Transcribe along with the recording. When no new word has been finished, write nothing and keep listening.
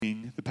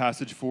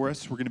passage for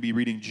us. We're going to be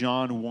reading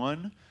John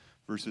 1,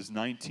 verses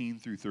 19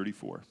 through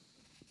 34. Perfect.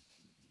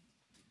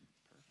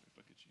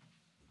 Look at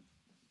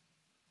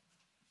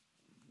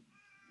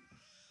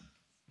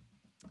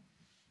you.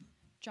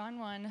 John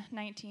 1,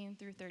 19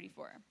 through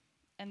 34.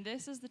 And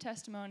this is the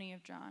testimony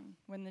of John,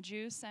 when the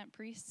Jews sent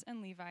priests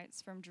and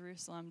Levites from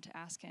Jerusalem to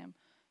ask him,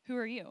 "Who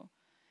are you?"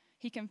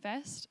 He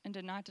confessed and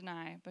did not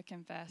deny, but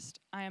confessed,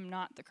 "I am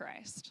not the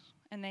Christ."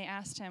 And they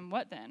asked him,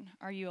 "What then?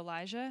 Are you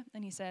Elijah?"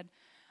 And he said,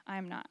 "I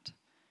am not."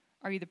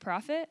 "Are you the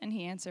prophet?" And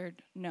he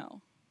answered,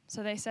 "No."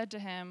 So they said to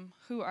him,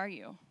 "Who are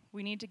you?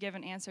 We need to give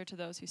an answer to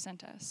those who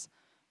sent us.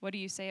 What do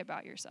you say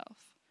about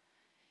yourself?"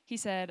 He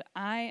said,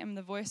 "I am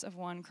the voice of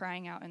one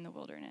crying out in the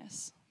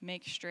wilderness,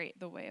 'Make straight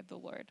the way of the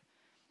Lord,'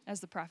 as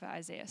the prophet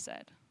Isaiah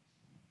said."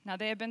 Now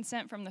they had been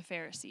sent from the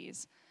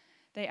Pharisees.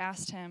 They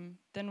asked him,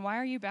 "Then why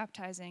are you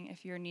baptizing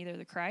if you are neither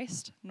the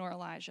Christ, nor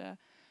Elijah,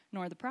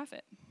 nor the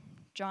prophet?"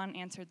 John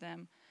answered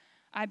them,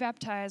 "I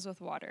baptize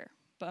with water,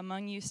 but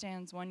among you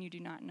stands one you do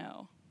not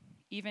know,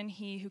 even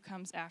he who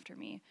comes after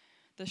me,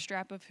 the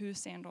strap of whose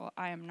sandal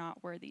I am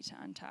not worthy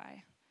to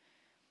untie."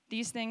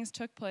 These things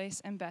took place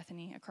in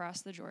Bethany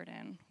across the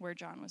Jordan, where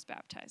John was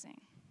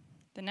baptizing.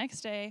 The next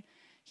day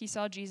he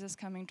saw Jesus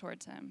coming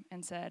towards him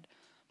and said,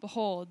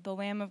 "Behold, the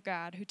Lamb of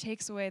God who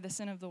takes away the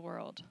sin of the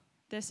world.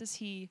 This is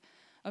he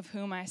of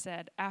whom I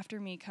said,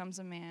 'After me comes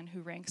a man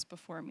who ranks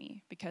before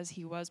me, because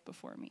he was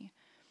before me.'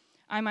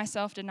 I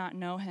myself did not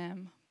know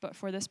him, but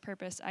for this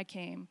purpose I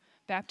came,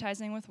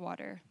 baptizing with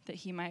water, that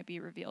he might be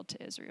revealed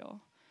to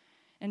Israel."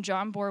 And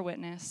John bore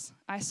witness,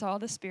 "I saw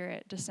the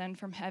Spirit descend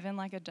from heaven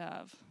like a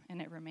dove,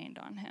 and it remained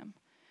on him.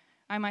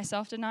 I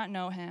myself did not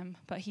know him,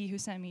 but he who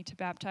sent me to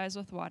baptize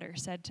with water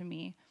said to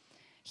me,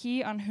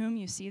 'He on whom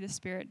you see the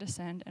Spirit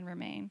descend and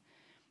remain,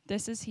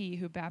 this is he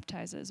who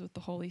baptizes with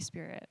the Holy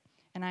Spirit.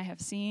 And I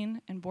have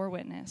seen and bore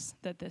witness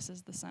that this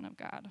is the Son of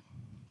God.'"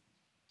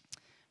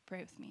 Pray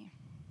with me.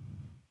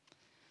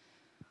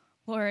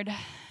 Lord,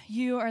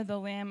 you are the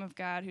Lamb of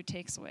God who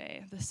takes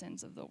away the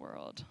sins of the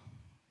world.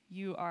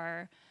 You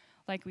are,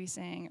 like we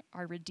sang,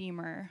 our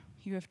Redeemer.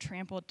 You have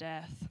trampled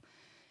death,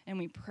 and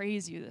we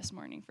praise you this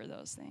morning for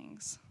those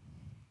things.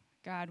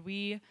 God,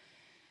 we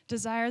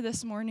desire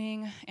this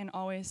morning and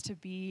always to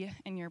be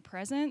in your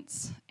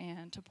presence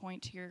and to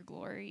point to your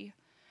glory.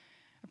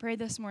 I pray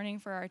this morning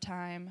for our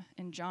time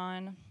in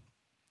John.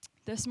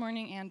 This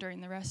morning and during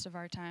the rest of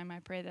our time, I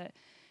pray that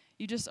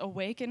you just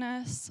awaken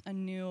us a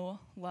new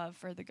love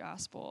for the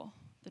gospel,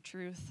 the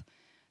truth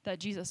that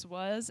Jesus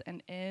was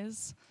and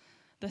is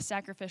the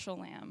sacrificial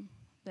lamb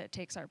that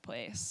takes our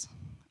place.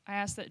 I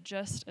ask that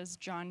just as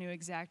John knew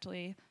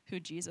exactly who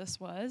Jesus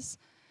was,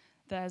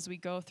 that as we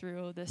go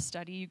through this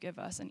study, you give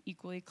us an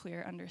equally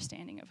clear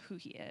understanding of who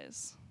he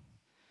is.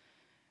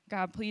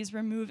 God, please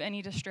remove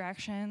any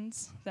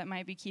distractions that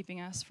might be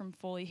keeping us from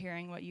fully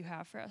hearing what you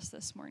have for us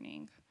this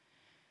morning.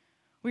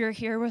 We are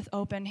here with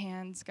open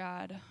hands,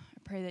 God. I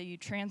pray that you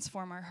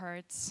transform our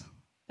hearts,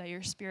 that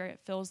your Spirit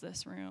fills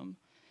this room.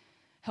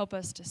 Help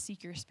us to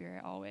seek your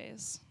Spirit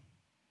always.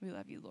 We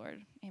love you,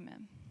 Lord.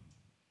 Amen.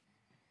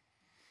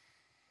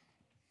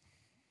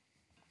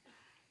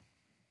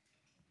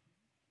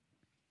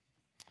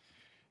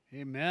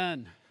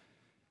 Amen.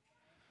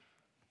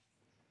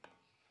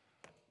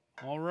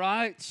 All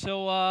right,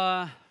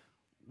 so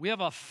we have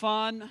a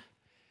fun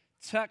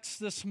text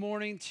this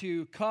morning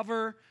to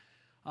cover.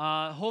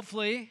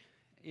 Hopefully,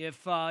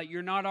 if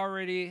you're not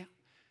already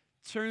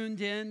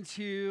tuned in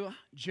to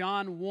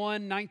John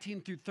 1,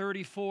 19 through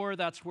 34,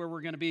 that's where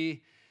we're going to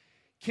be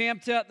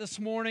camped at this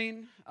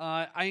morning.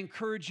 I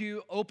encourage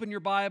you, open your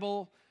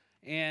Bible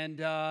and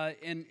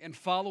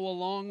follow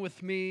along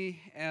with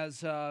me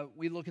as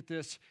we look at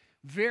this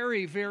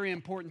very, very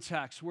important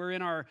text. We're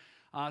in our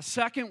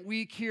second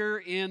week here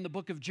in the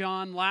book of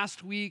John.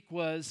 Last week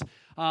was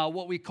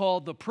what we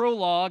called the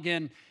prologue,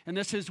 and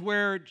this is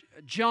where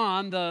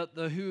John,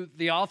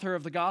 the author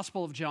of the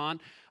Gospel of John,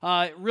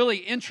 really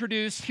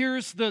introduced.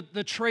 Here's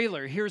the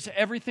trailer. Here's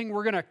everything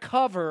we're going to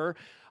cover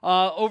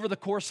over the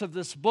course of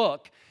this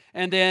book,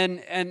 and then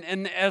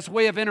and as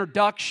way of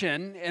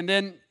introduction, and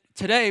then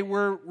today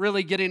we're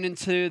really getting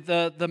into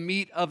the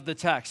meat of the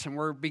text, and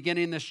we're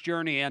beginning this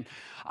journey. And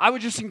I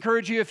would just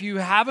encourage you, if you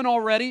haven't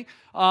already,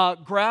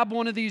 grab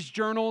one of these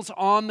journals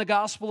on the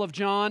Gospel of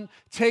John.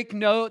 Take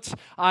notes.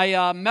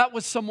 I met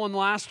with someone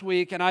last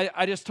week, and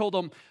I just told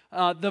them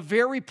the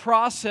very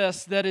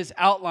process that is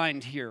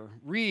outlined here.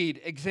 Read,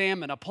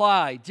 examine,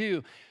 apply,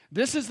 do.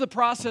 This is the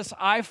process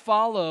I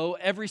follow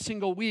every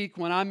single week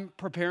when I'm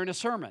preparing a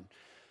sermon.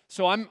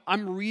 So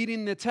I'm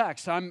reading the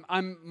text.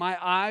 My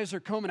eyes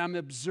are combing. I'm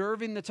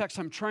observing the text.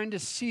 I'm trying to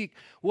seek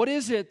what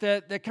is it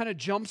that kind of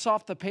jumps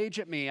off the page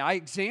at me. I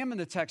examine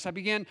the text. I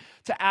begin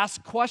to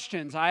ask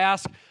questions. I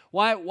ask,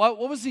 what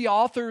was the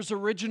author's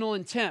original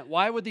intent?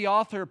 Why would the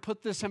author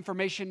put this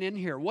information in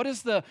here? What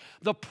is the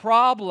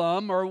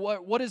problem, or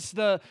what is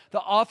the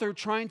author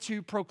trying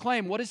to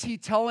proclaim? What is he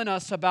telling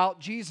us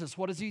about Jesus?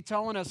 What is he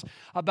telling us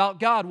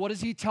about God? What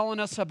is he telling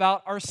us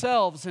about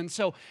ourselves? And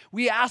so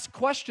we ask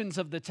questions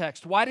of the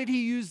text. Why did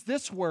he use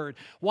this word?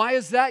 Why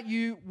is that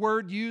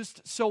word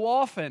used so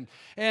often?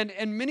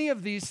 And many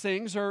of these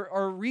things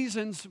are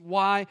reasons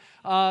why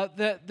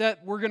that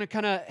we're going to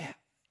kind of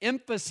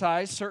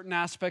emphasize certain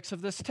aspects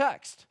of this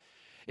text.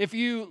 If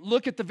you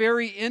look at the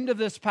very end of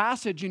this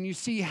passage and you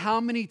see how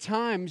many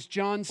times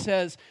John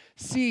says,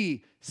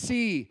 see,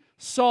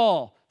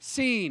 saw,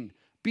 seen,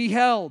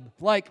 beheld,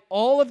 like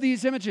all of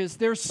these images,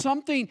 there's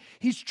something,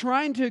 he's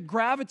trying to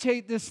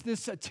gravitate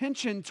this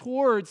attention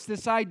towards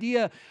this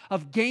idea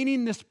of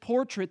gaining this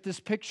portrait, this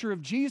picture of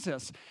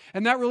Jesus.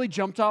 And that really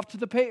jumped off to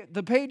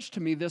the page to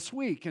me this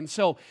week. And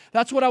so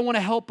that's what I want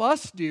to help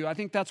us do. I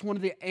think that's one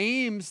of the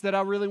aims that I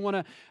really want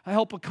to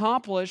help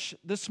accomplish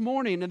this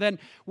morning. And then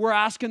we're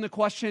asking the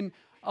question,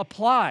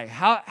 apply.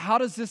 How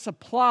does this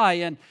apply?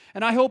 And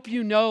I hope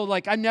you know,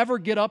 like, I never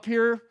get up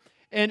here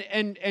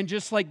and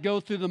just like go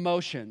through the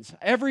motions.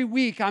 Every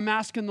week I'm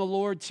asking the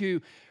Lord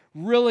to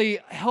really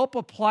help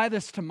apply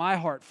this to my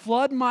heart.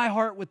 Flood my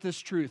heart with this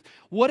truth.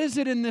 What is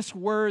it in this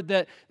word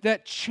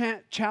that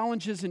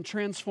challenges and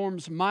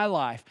transforms my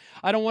life?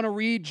 I don't want to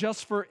read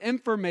just for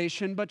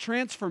information, but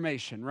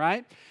transformation,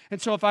 right?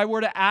 And so if I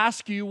were to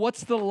ask you,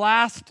 what's the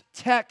last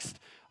text,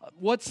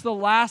 what's the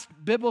last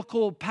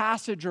biblical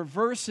passage or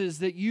verses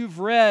that you've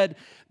read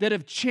that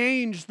have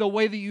changed the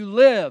way that you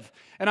live?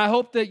 And I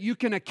hope that you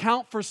can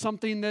account for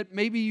something that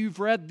maybe you've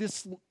read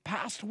this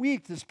past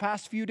week, this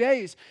past few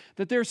days,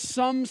 that there's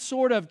some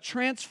sort of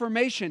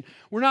transformation.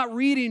 We're not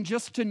reading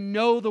just to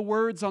know the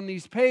words on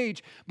these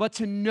pages, but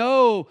to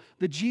know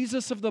the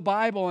Jesus of the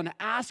Bible and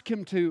ask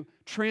Him to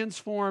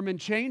transform and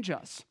change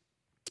us.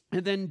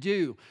 And then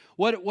do.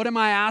 What am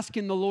I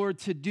asking the Lord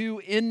to do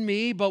in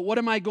me, but what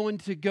am I going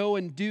to go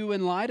and do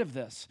in light of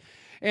this?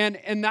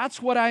 And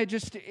that's what I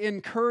just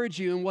encourage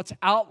you and what's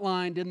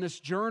outlined in this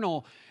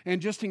journal,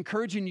 and just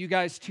encouraging you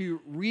guys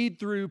to read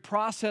through,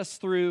 process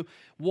through,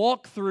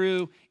 walk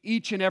through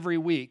each and every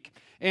week.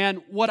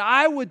 And what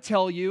I would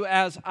tell you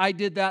as I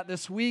did that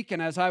this week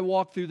and as I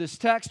walk through this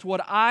text,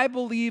 what I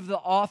believe the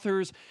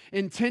author's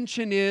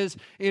intention is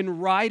in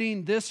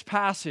writing this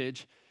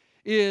passage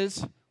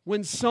is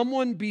when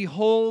someone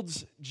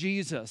beholds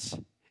Jesus,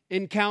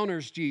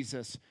 encounters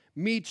Jesus,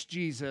 meets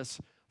Jesus,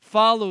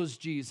 follows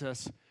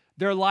Jesus,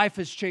 their life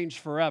has changed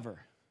forever.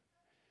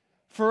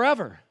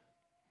 Forever.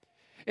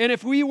 And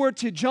if we were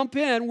to jump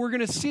in, we're going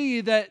to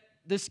see that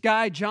this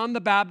guy, John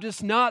the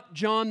Baptist, not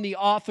John the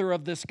author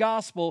of this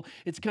gospel.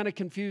 It's kind of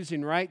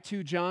confusing, right?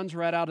 2 Johns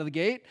right out of the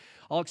gate.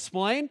 I'll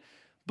explain.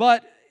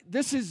 But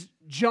this is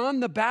John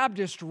the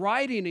Baptist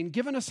writing and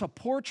giving us a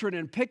portrait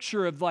and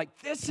picture of,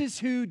 like, this is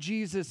who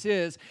Jesus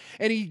is.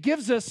 And he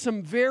gives us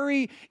some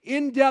very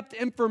in-depth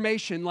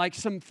information, like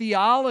some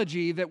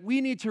theology that we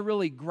need to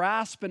really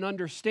grasp and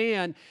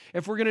understand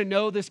if we're going to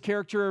know this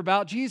character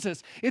about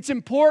Jesus. It's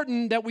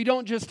important that we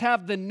don't just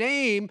have the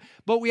name,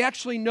 but we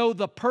actually know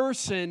the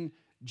person,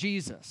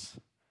 Jesus.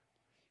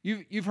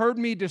 You've heard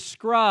me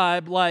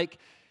describe, like,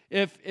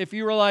 if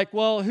you were like,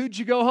 well, who'd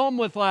you go home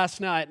with last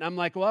night? And I'm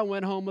like, well, I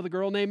went home with a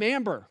girl named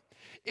Amber.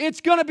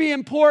 It's going to be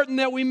important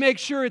that we make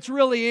sure it's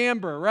really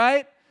Amber,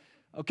 right?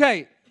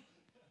 Okay.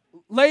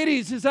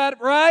 Ladies, is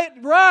that right?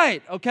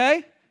 Right,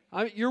 okay.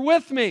 You're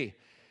with me.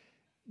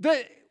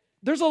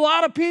 There's a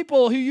lot of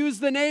people who use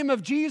the name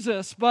of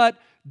Jesus, but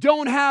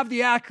don't have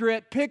the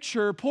accurate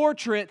picture,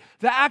 portrait,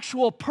 the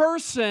actual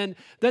person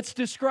that's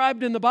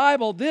described in the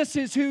Bible. This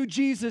is who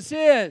Jesus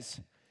is.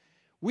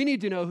 We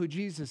need to know who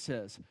Jesus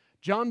is.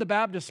 John the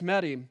Baptist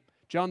met him.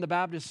 John the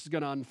Baptist is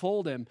going to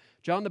unfold him.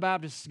 John the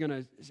Baptist is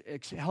going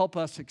to help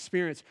us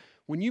experience.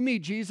 When you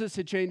meet Jesus,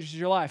 it changes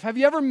your life. Have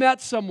you ever met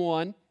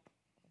someone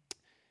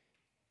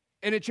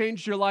and it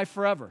changed your life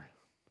forever?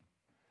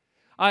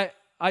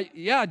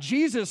 Yeah,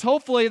 Jesus,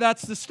 hopefully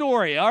that's the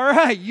story. All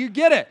right, you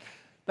get it.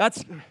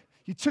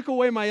 You took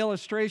away my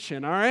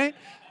illustration, all right?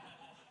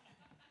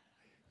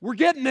 We're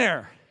getting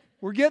there.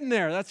 We're getting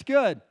there. That's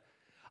good.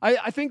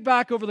 I think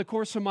back over the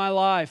course of my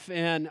life,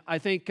 and I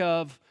think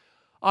of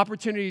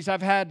opportunities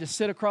I've had to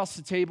sit across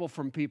the table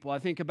from people. I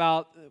think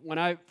about when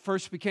I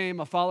first became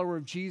a follower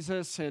of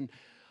Jesus, and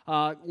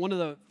one of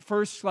the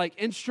first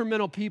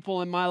instrumental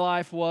people in my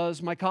life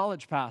was my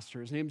college pastor.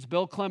 His name's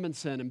Bill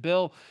Clemenson, and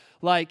Bill,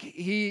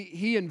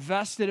 he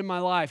invested in my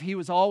life. He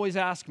was always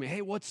asking me,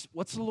 hey, what's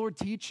the Lord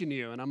teaching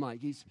you? And I'm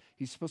like, he's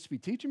supposed to be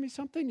teaching me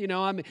something?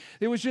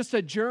 It was just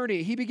a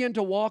journey. He began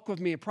to walk with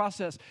me, a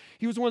process.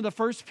 He was one of the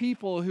first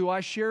people who I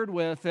shared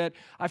with that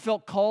I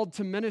felt called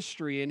to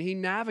ministry, and he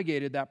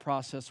navigated that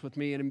process with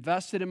me and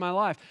invested in my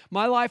life.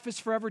 My life is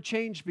forever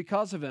changed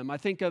because of him. I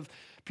think of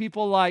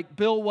people like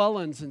Bill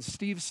Wellens and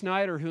Steve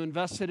Snyder, who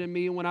invested in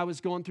me when I was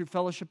going through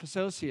Fellowship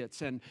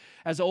Associates, and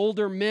as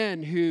older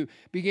men who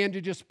began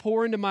to just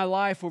pour into my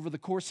life over the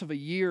course of a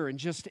year and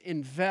just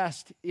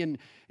invest in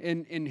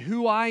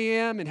who I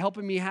am and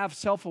helping me have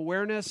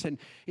self-awareness and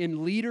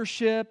in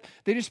leadership.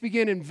 They just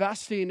began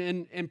investing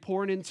and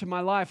pouring into my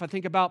life. I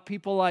think about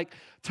people like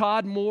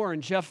Todd Moore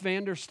and Jeff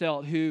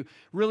Vanderstelt, who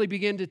really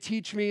began to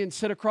teach me and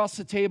sit across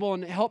the table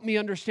and help me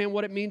understand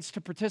what it means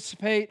to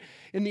participate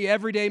in the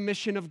everyday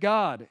mission of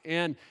God.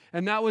 And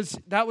that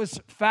was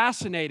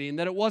fascinating,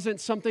 that it wasn't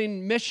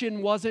something,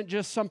 mission wasn't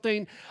just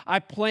something I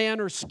plan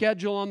or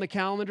schedule on the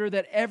calendar,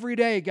 that every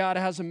day God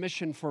has a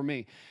mission for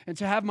me. And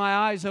to have my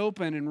eyes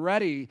open and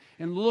ready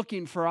and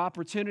looking for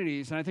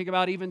opportunities. And I think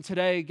about even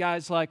today,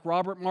 guys like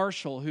Robert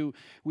Marshall, who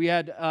we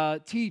had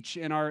teach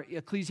in our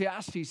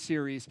Ecclesiastes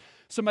series,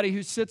 somebody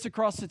who sits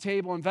across the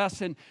table,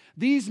 invests in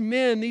these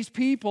men, these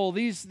people,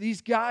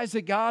 these guys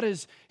that God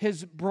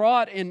has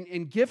brought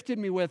and gifted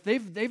me with.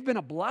 They've been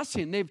a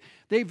blessing.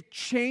 They've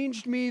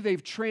changed me.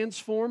 They've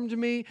transformed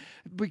me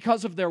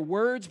because of their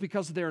words,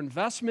 because of their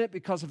investment,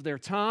 because of their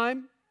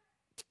time.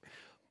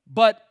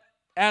 But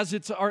as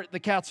the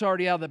cat's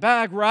already out of the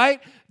bag,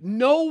 right?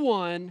 No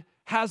one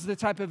has the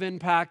type of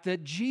impact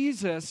that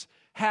Jesus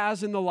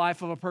has in the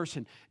life of a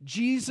person.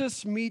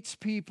 Jesus meets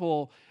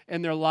people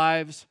and their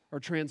lives are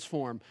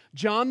transformed.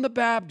 John the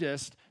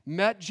Baptist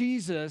met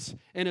Jesus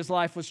and his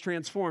life was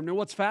transformed. And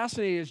what's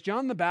fascinating is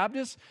John the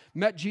Baptist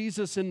met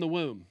Jesus in the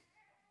womb.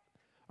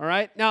 All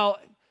right? Now,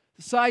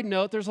 side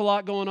note, there's a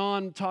lot going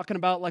on talking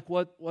about like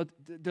what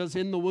does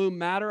in the womb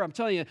matter. I'm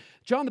telling you,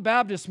 John the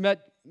Baptist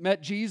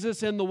met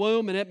Jesus in the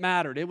womb and it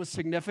mattered. It was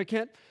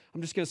significant. I'm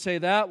just going to say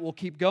that. We'll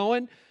keep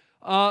going.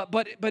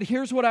 But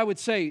here's what I would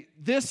say.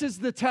 This is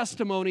the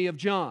testimony of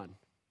John.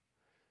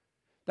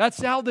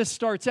 That's how this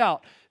starts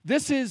out.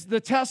 This is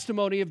the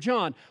testimony of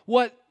John.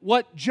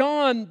 What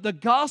John, the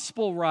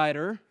gospel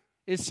writer,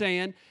 is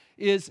saying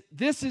is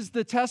this is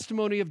the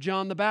testimony of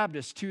John the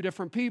Baptist. Two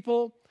different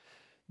people.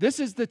 This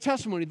is the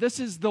testimony. This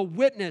is the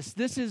witness.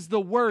 This is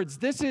the words.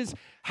 This is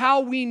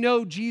how we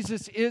know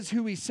Jesus is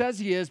who he says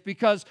he is,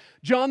 because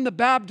John the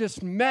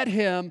Baptist met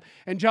him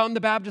and John the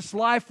Baptist's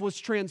life was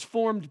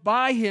transformed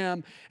by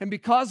him. And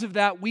because of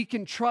that, we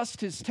can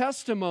trust his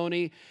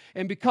testimony.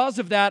 And because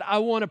of that, I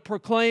want to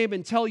proclaim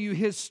and tell you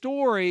his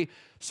story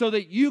so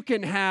that you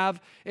can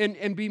have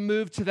and be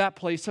moved to that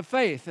place of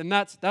faith. And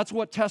that's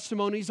what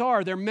testimonies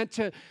are. They're meant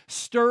to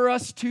stir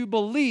us to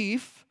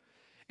belief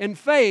and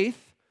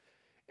faith.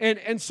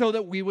 And so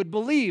that we would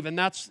believe. And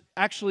that's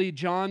actually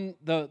John,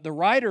 the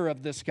writer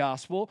of this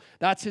gospel,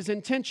 that's his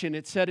intention.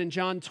 It said in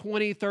John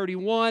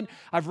 20:31,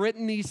 I've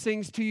written these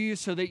things to you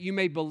so that you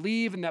may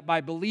believe, and that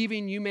by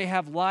believing you may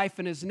have life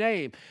in his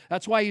name.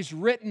 That's why he's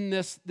written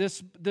this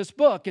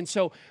book. And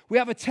so we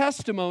have a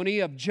testimony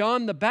of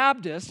John the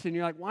Baptist. And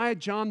you're like, why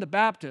John the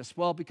Baptist?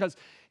 Well, because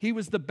he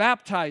was the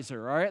baptizer,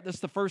 all right? This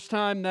is the first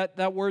time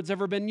that word's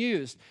ever been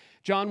used.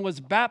 John was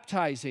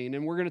baptizing,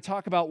 and we're going to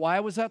talk about why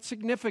was that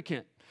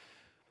significant.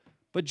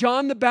 But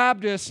John the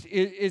Baptist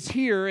is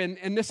here,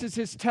 and this is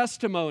his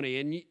testimony.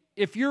 And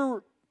if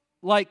you're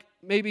like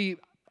maybe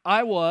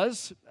I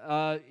was,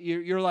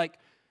 you're like,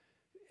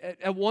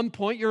 at one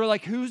point, you're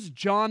like, who's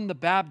John the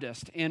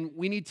Baptist? And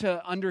we need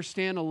to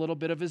understand a little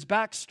bit of his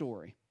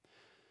backstory.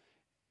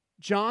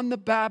 John the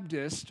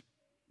Baptist,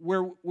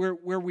 where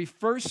we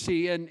first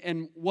see,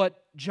 and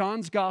what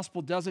John's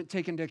gospel doesn't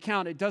take into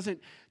account, it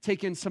doesn't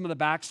take in some of the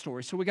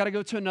backstory. So we got to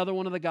go to another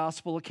one of the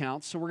gospel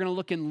accounts. So we're going to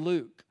look in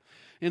Luke.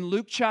 In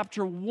Luke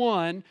chapter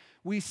 1,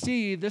 we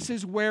see this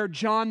is where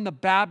John the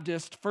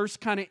Baptist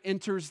first kind of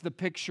enters the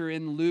picture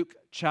in Luke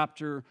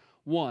chapter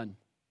 1.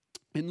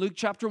 In Luke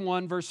chapter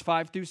 1, verse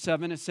 5 through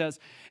 7, it says,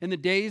 in the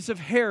days of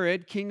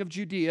Herod, king of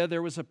Judea,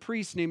 there was a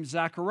priest named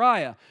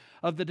Zechariah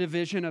of the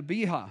division of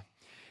Abiah,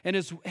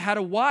 and had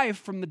a wife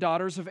from the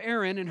daughters of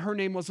Aaron, and her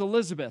name was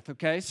Elizabeth.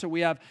 Okay, so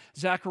we have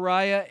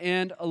Zechariah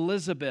and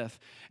Elizabeth,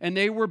 and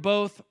they were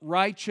both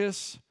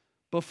righteous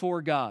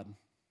before God.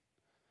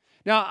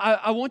 Now,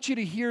 I want you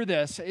to hear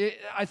this.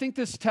 I think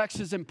this text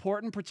is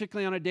important,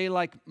 particularly on a day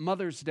like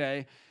Mother's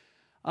Day,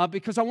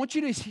 because I want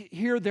you to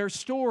hear their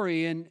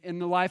story in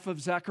the life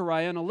of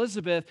Zechariah and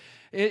Elizabeth.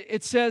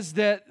 It says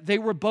that they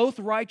were both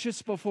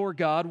righteous before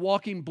God,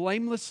 walking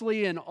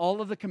blamelessly in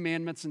all of the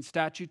commandments and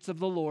statutes of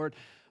the Lord,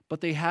 but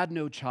they had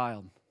no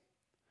child.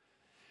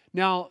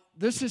 Now,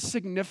 this is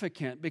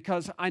significant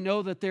because I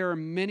know that there are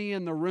many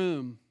in the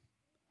room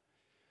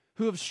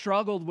who have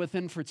struggled with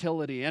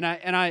infertility. And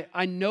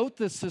I note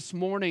this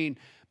morning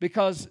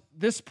because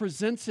this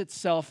presents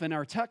itself in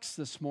our text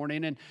this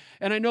morning. And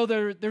I know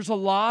there's a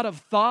lot of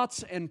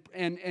thoughts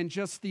and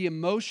just the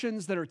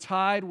emotions that are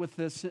tied with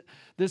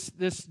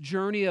this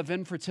journey of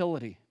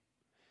infertility.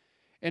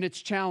 And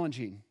it's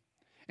challenging.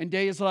 And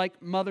days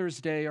like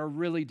Mother's Day are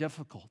really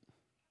difficult.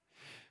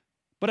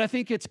 But I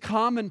think it's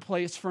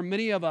commonplace for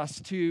many of us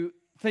to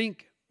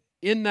think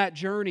in that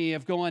journey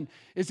of going,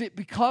 is it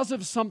because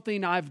of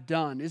something I've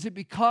done? Is it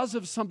because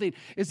of something?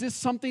 Is this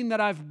something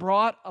that I've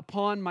brought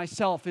upon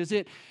myself? Is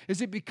it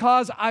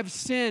because I've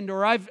sinned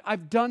or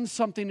I've done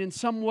something in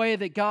some way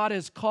that God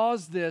has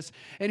caused this?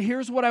 And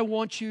here's what I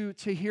want you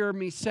to hear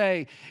me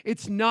say.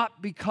 It's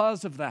not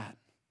because of that.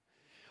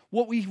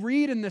 what we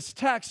read in this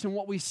text and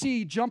what we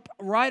see jump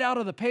right out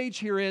of the page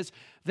here is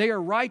they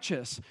are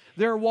righteous.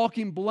 They're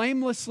walking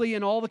blamelessly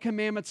in all the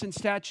commandments and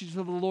statutes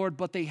of the Lord,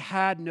 but they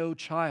had no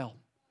child.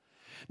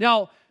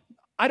 Now,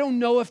 I don't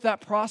know if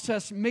that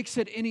process makes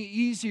it any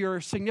easier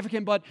or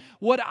significant, but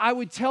what I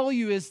would tell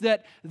you is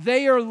that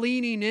they are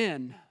leaning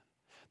in,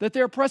 that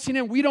they're pressing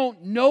in. We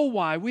don't know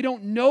why. We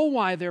don't know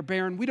why they're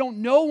barren. We don't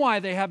know why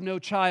they have no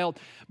child,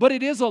 but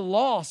it is a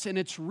loss and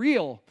it's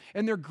real,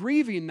 and they're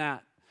grieving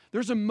that.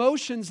 There's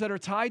emotions that are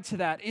tied to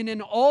that. And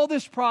in all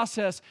this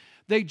process,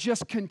 they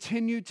just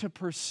continue to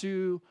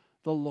pursue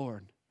the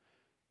Lord.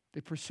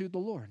 They pursued the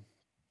Lord.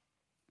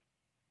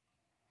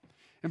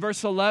 In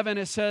verse 11,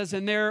 it says,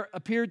 "And there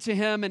appeared to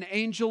him an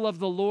angel of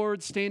the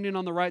Lord standing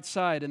on the right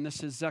side." And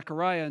this is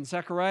Zechariah. "And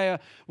Zechariah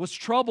was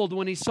troubled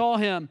when he saw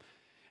him,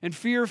 and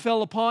fear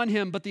fell upon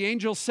him. But the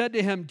angel said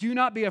to him, 'Do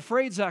not be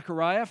afraid,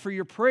 Zechariah, for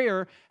your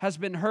prayer has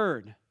been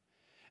heard.'"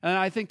 And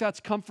I think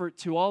that's comfort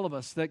to all of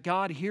us, that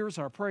God hears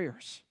our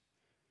prayers.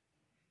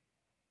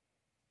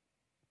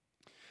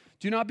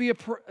 "Do not be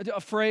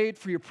afraid,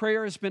 for your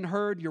prayer has been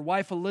heard. Your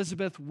wife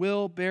Elizabeth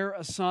will bear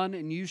a son,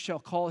 and you shall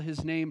call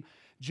his name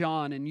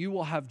John. And you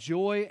will have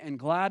joy and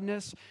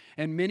gladness,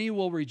 and many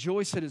will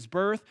rejoice at his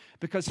birth,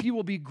 because he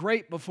will be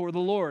great before the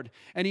Lord.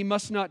 And he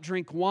must not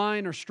drink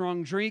wine or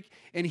strong drink,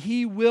 and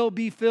he will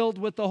be filled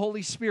with the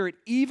Holy Spirit,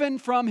 even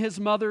from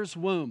his mother's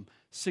womb."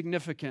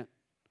 Significant.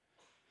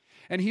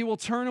 "And he will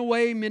turn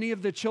away many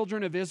of the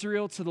children of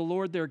Israel to the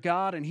Lord their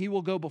God, and he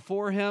will go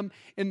before him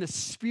in the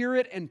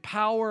spirit and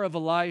power of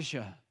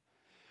Elijah."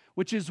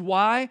 Which is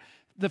why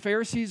the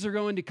Pharisees are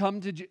going to come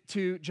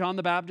to John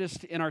the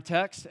Baptist in our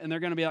text, and they're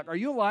going to be like, "Are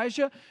you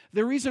Elijah?"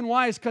 The reason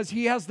why is because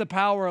he has the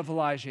power of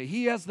Elijah.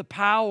 He has the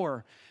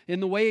power in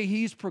the way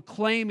he's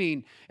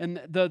proclaiming, and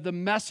the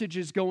message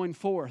is going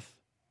forth.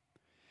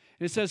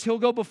 And it says, "He'll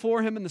go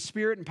before him in the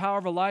spirit and power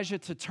of Elijah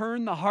to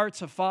turn the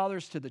hearts of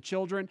fathers to the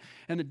children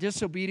and the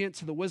disobedient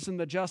to the wisdom of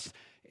the just."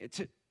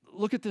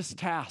 Look at this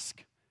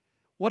task.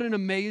 What an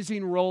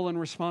amazing role and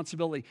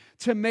responsibility.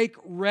 To make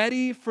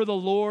ready for the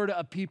Lord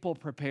a people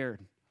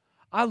prepared.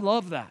 I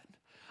love that.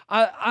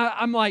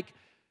 I'm like,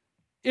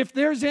 if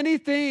there's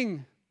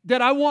anything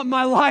that I want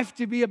my life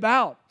to be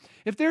about,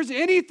 if there's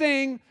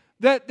anything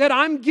that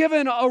I'm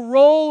given a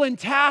role and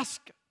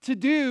task to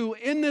do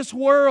in this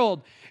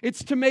world,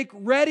 it's to make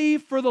ready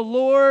for the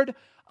Lord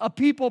a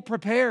people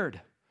prepared.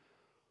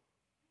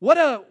 What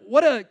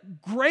a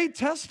great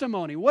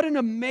testimony. What an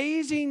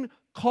amazing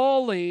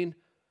calling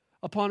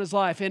upon his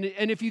life. And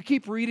if you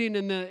keep reading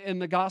in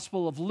the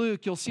Gospel of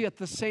Luke, you'll see at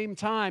the same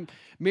time,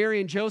 Mary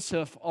and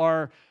Joseph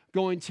are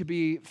going to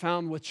be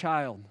found with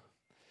child.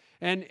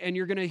 And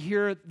you're going to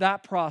hear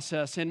that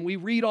process. And we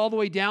read all the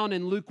way down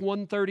in Luke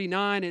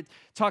 1:39, it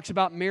talks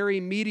about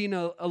Mary meeting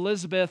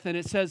Elizabeth, and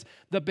it says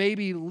the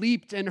baby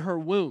leaped in her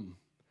womb.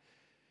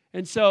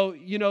 And so,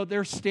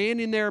 they're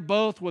standing there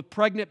both with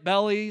pregnant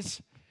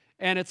bellies,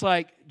 and it's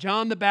like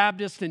John the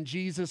Baptist and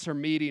Jesus are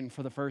meeting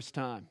for the first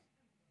time.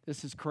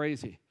 This is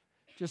crazy.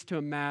 Just to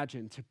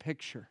imagine, to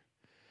picture.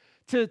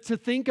 To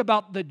think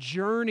about the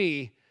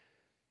journey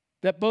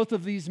that both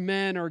of these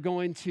men are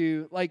going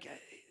to, like,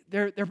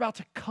 they're about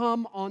to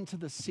come onto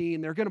the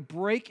scene. They're going to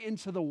break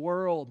into the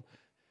world,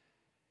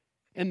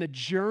 and the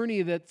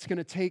journey that's going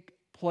to take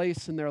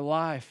place in their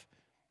life.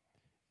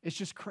 It's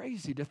just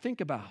crazy to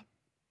think about.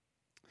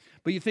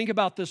 But you think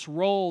about this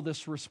role,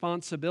 this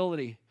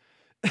responsibility,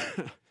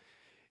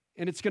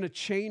 and it's going to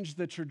change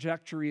the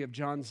trajectory of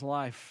John's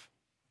life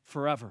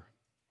forever.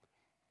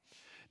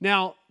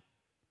 Now,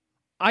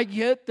 I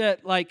get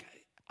that, like,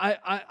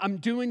 I'm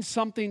doing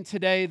something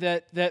today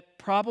that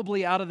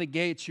probably out of the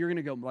gates, you're going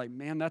to go like,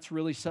 "Man, that's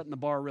really setting the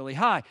bar really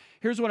high."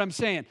 Here's what I'm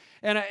saying.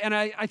 And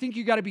I think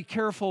you got to be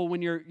careful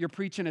when you're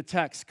preaching a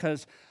text,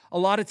 because a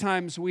lot of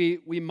times we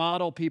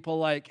model people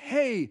like,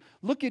 "Hey,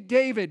 look at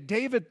David.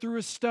 David threw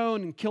a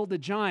stone and killed a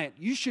giant.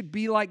 You should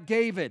be like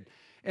David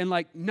and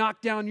like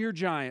knock down your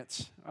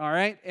giants, all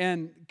right?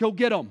 And go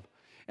get them."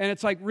 And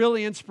it's like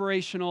really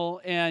inspirational,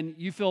 and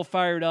you feel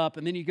fired up,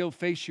 and then you go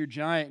face your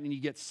giant and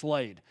you get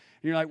slayed.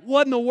 And you're like,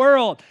 "What in the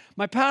world?"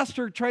 My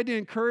pastor tried to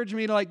encourage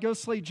me to like go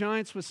slay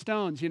giants with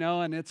stones,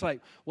 and it's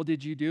like, well,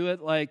 did you do it?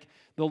 Like,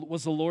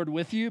 was the Lord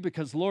with you?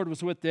 Because the Lord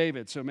was with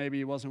David, so maybe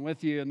he wasn't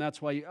with you, and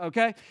that's why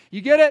okay? You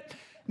get it?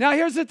 Now,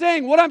 here's the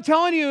thing. What I'm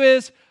telling you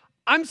is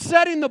I'm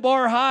setting the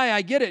bar high.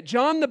 I get it.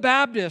 John the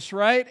Baptist,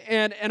 right?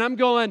 And I'm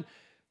going,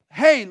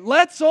 hey,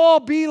 let's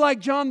all be like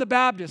John the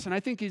Baptist. And I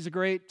think he's a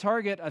great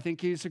target. I think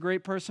he's a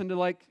great person to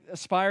like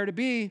aspire to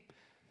be.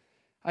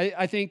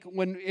 I think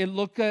when you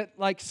look at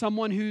like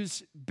someone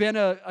who's been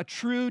a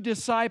true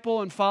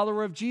disciple and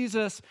follower of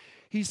Jesus,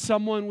 he's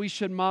someone we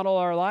should model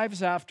our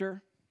lives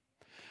after.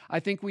 I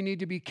think we need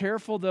to be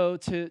careful, though,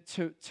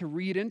 to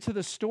read into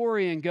the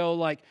story and go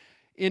like,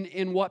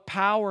 in what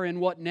power,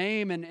 in what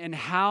name, and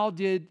how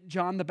did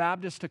John the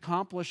Baptist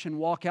accomplish and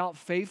walk out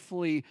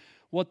faithfully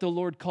what the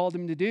Lord called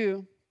him to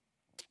do?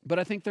 But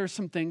I think there's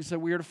some things that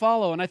we are to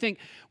follow. And I think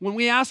when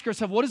we ask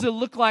ourselves, what does it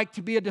look like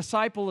to be a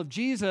disciple of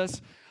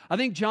Jesus? I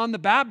think John the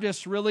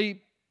Baptist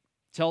really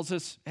Tells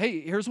us,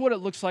 hey, here's what it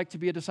looks like to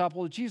be a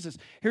disciple of Jesus.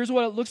 Here's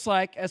what it looks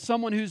like as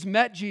someone who's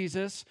met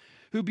Jesus,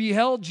 who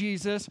beheld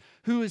Jesus,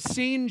 who has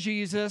seen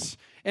Jesus,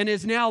 and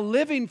is now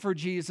living for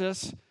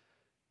Jesus.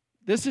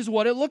 This is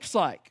what it looks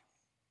like.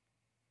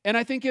 And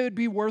I think it would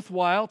be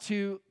worthwhile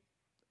to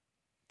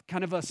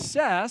kind of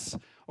assess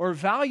or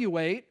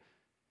evaluate,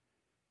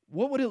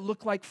 what would it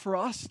look like for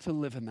us to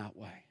live in that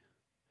way?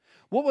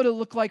 What would it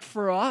look like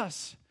for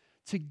us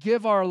to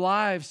give our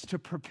lives to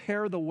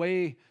prepare the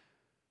way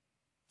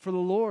for the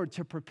Lord,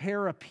 to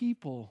prepare a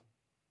people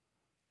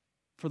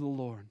for the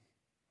Lord?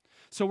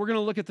 So we're going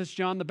to look at this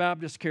John the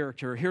Baptist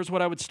character. Here's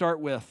what I would start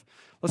with.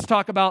 Let's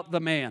talk about the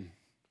man,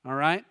 all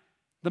right?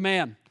 The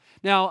man.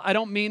 Now, I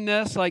don't mean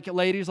this like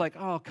ladies like,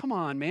 oh, come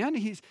on, man.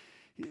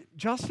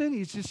 Justin,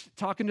 he's just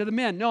talking to the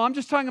men. No, I'm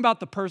just talking about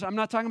the person. I'm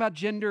not talking about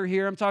gender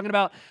here. I'm talking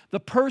about the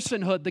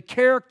personhood, the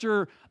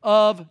character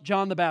of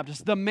John the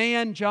Baptist, the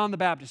man John the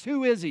Baptist.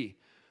 Who is he?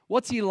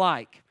 What's he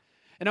like?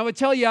 And I would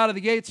tell you out of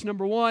the gates,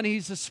 number one,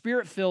 he's a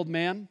Spirit-filled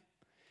man.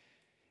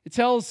 It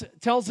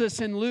tells us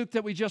in Luke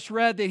that we just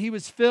read that he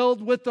was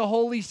filled with the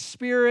Holy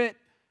Spirit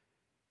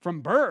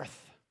from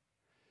birth.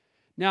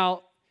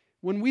 Now,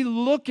 when we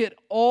look at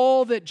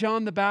all that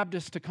John the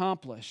Baptist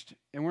accomplished,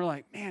 and we're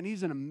like, man,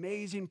 he's an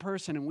amazing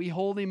person, and we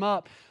hold him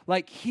up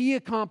like he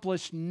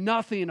accomplished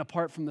nothing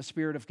apart from the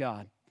Spirit of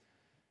God.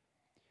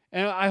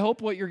 And I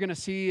hope what you're going to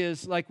see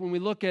is like when we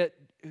look at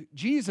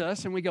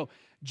Jesus and we go,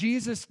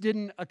 Jesus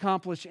didn't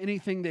accomplish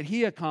anything that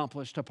he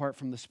accomplished apart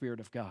from the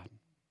Spirit of God.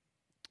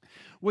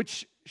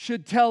 Which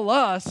should tell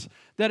us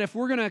that if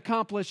we're going to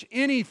accomplish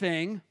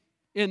anything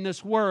in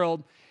this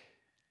world,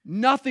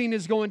 nothing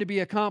is going to be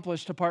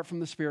accomplished apart from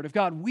the Spirit of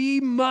God. We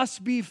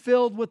must be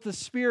filled with the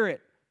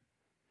Spirit.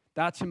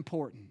 That's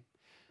important.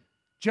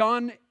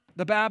 John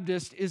the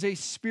Baptist is a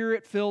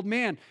Spirit-filled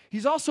man.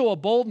 He's also a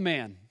bold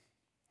man.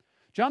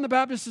 John the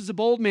Baptist is a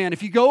bold man.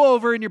 If you go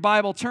over in your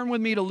Bible, turn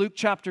with me to Luke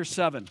chapter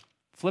 7.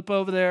 Flip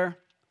over there.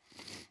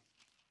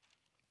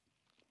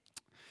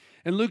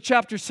 In Luke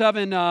chapter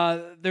 7,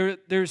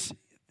 there's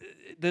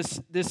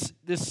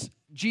this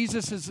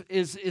Jesus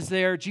is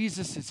there.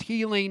 Jesus is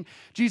healing.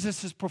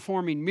 Jesus is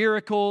performing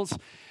miracles.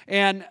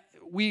 And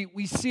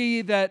we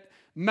see that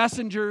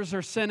messengers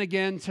are sent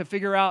again to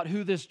figure out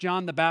who this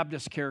John the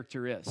Baptist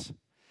character is.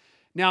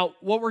 Now,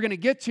 what we're going to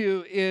get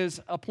to is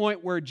a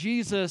point where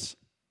Jesus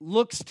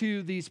looks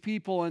to these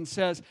people and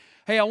says,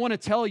 hey, I want to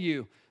tell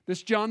you,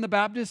 this John the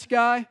Baptist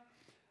guy,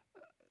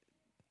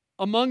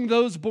 among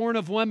those born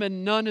of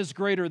women, none is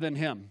greater than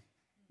him.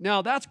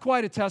 Now, that's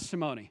quite a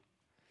testimony.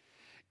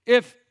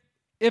 If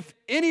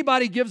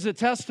anybody gives a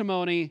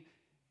testimony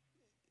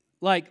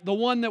like the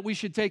one that we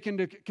should take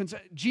into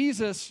consideration,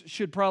 Jesus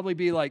should probably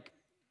be like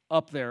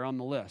up there on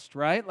the list,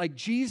 right? Like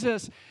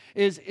Jesus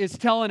is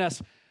telling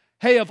us,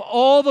 hey, of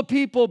all the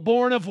people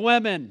born of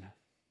women,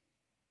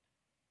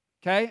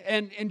 okay?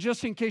 And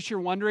just in case you're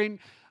wondering,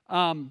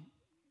 only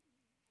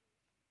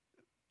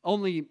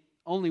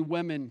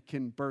women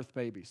can birth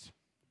babies.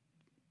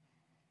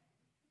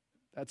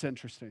 That's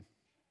interesting.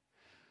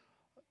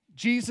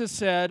 Jesus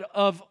said,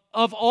 of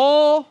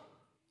all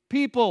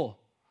people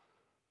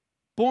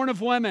born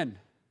of women,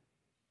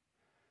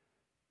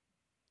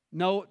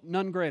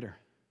 none greater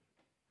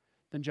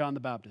than John the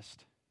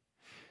Baptist.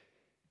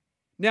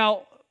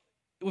 Now,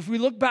 if we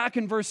look back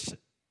in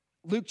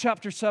Luke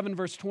chapter 7,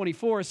 verse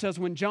 24, it says,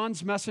 when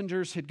John's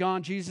messengers had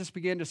gone, Jesus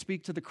began to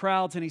speak to the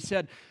crowds, and he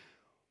said,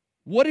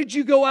 what did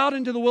you go out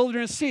into the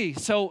wilderness to see?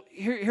 So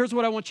here's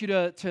what I want you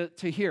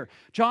to hear.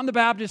 John the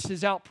Baptist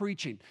is out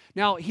preaching.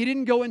 Now, he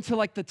didn't go into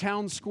like the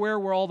town square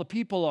where all the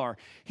people are.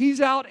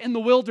 He's out in the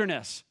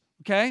wilderness,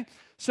 okay?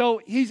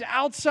 So he's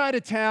outside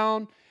of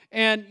town,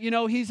 and,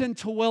 he's in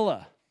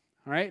Tooele.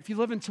 All right, if you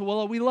live in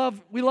Tooele,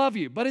 we love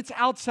you, but it's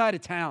outside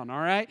of town,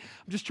 all right?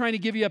 I'm just trying to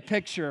give you a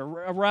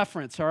picture, a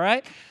reference, all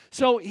right?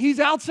 So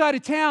he's outside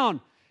of town,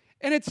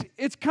 and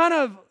it's kind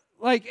of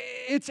like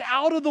it's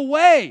out of the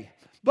way,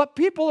 but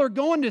people are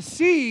going to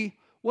see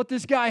what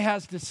this guy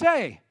has to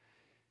say.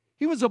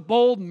 He was a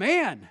bold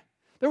man.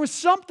 There was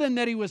something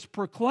that he was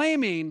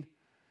proclaiming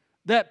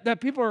that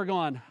people are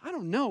going, I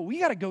don't know, we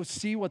got to go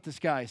see what this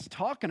guy is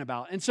talking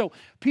about. And so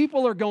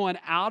people are going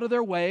out of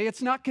their way.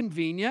 It's not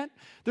convenient.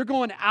 They're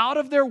going out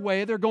of their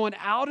way. They're going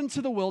out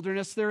into the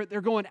wilderness. They're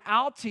going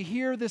out to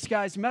hear this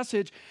guy's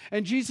message.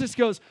 And Jesus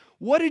goes,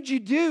 what did you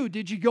do? What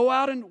did you go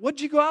out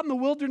in the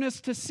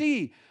wilderness to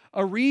see?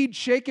 A reed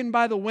shaken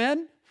by the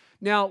wind?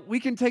 Now, we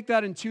can take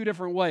that in two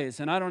different ways,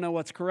 and I don't know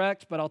what's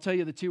correct, but I'll tell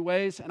you the two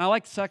ways, and I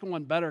like the second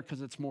one better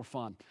because it's more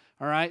fun,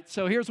 all right?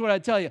 So here's what I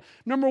tell you.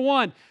 Number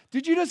one,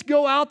 did you just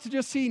go out to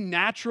just see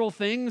natural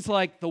things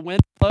like the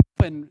wind blow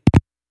and...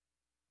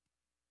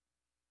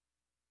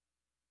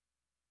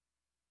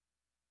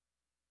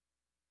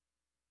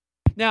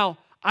 Now,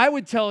 I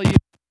would tell you,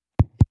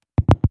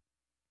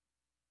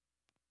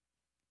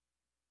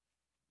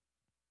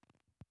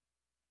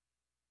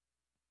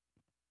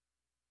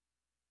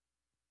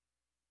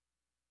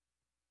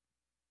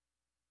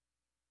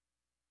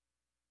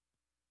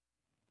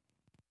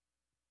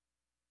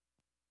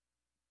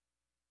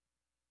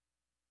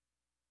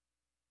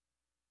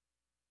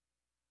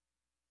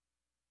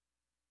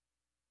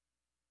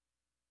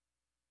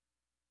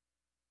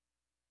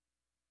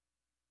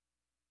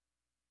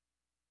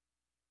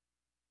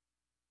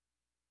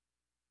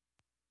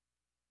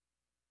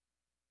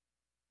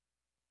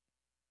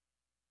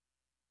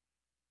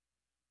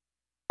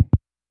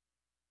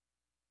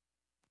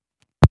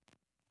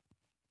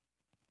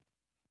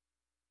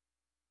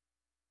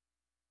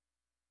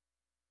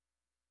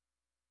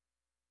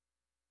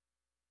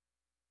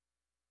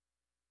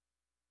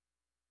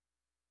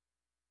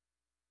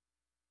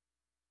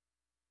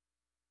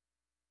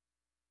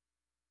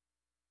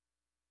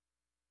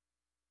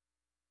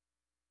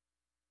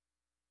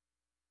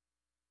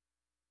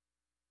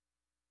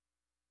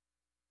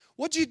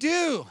 What'd you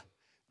do?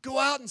 Go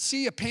out and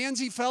see a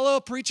pansy fellow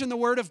preaching the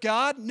word of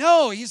God?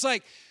 No, he's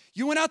like,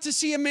 you went out to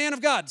see a man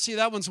of God. See,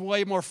 that one's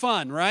way more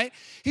fun, right?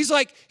 He's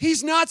like,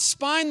 he's not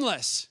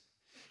spineless.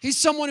 He's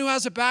someone who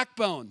has a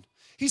backbone.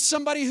 He's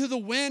somebody who the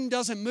wind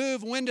doesn't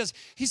move.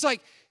 He's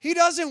like, he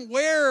doesn't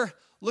wear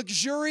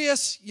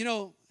luxurious,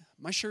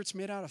 my shirt's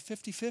made out of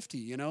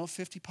 50-50,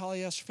 50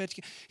 polyester,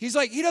 50. He's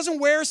like, he doesn't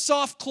wear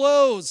soft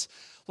clothes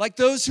like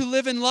those who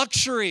live in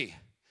luxury.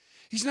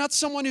 He's not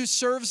someone who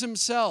serves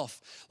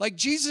himself. Like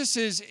Jesus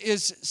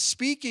is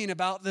speaking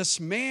about this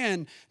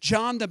man,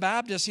 John the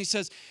Baptist. He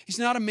says, he's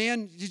not a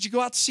man. Did you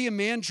go out to see a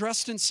man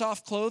dressed in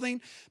soft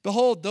clothing?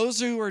 Behold, those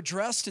who are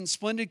dressed in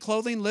splendid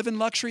clothing live in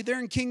luxury. They're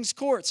in king's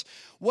courts.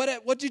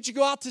 What did you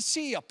go out to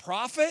see? A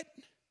prophet?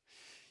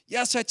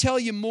 Yes, I tell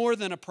you, more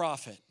than a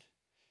prophet.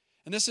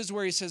 And this is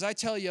where he says, I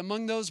tell you,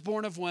 among those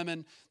born of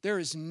women, there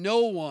is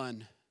no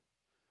one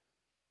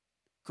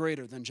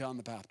greater than John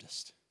the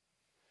Baptist.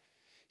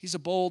 He's a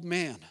bold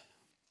man.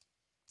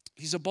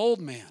 He's a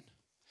bold man.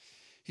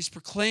 He's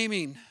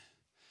proclaiming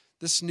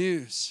this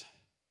news.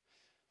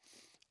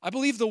 I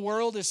believe the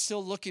world is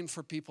still looking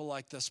for people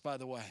like this, by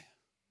the way.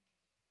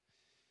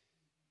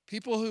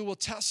 People who will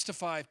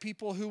testify,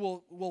 people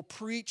who will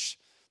preach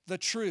the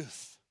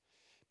truth,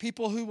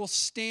 people who will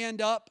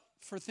stand up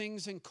for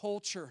things in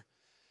culture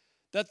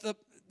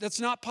that's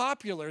not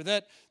popular,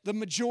 that the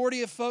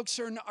majority of folks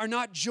are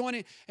not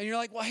joining. And you're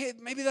like, well, hey,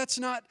 maybe that's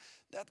not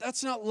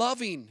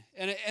loving.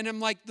 And I'm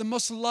like, the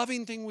most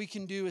loving thing we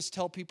can do is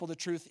tell people the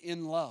truth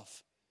in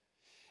love.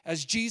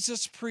 As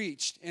Jesus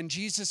preached and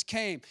Jesus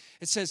came,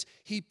 it says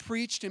he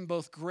preached in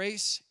both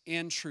grace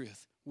and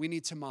truth. We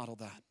need to model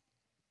that.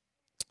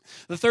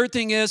 The third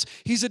thing is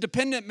he's a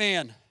dependent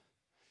man.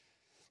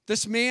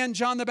 This man,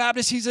 John the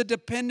Baptist, he's a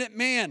dependent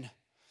man.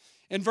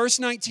 In verse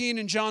 19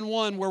 in John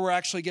 1, where we're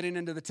actually getting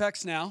into the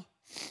text now,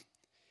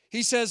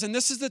 he says, and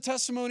this is the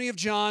testimony of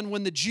John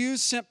when the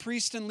Jews sent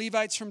priests and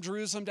Levites from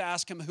Jerusalem to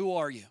ask him, who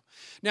are you?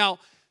 Now,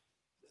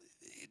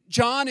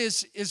 John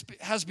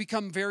has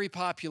become very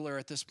popular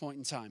at this point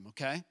in time,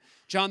 okay?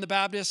 John the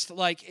Baptist,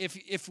 like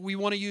if we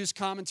want to use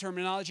common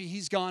terminology,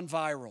 he's gone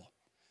viral,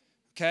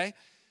 okay?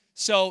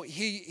 So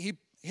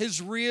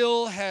his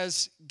reel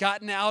has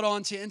gotten out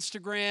onto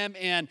Instagram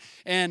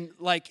and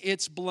like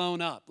it's blown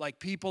up. Like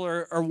people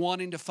are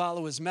wanting to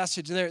follow his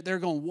message. They're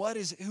going,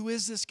 who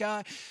is this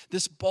guy?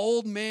 This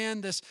bold man,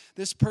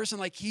 this person,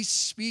 like he's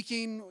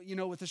speaking,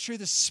 with the truth,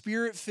 this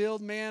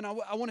spirit-filled man.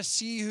 I want to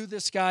see who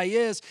this guy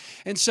is.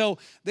 And so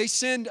they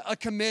send a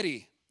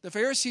committee. The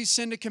Pharisees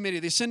send a committee.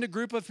 They send a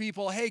group of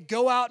people, hey,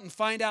 go out and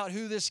find out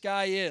who this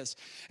guy is.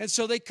 And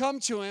so they come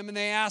to him and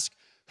they ask,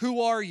 who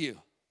are you?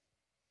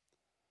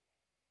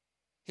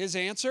 His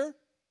answer,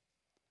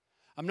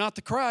 I'm not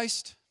the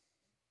Christ.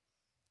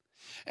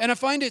 And I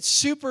find it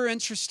super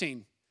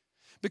interesting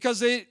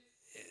because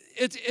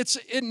it's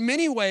in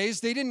many ways,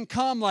 they didn't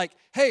come like,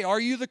 hey, are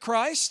you the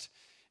Christ?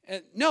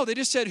 No, they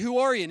just said, who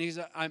are you? And he's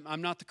like,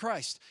 I'm not the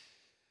Christ.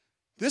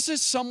 This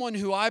is someone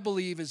who I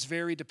believe is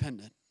very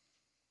dependent.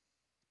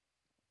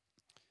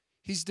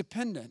 He's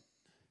dependent.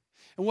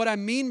 And what I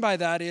mean by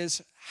that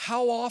is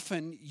how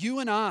often you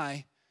and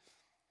I,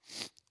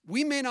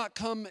 we may not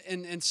come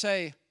and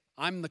say,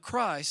 I'm the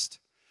Christ,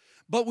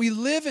 but we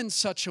live in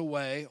such a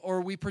way,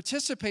 or we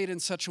participate in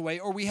such a way,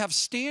 or we have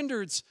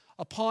standards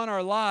upon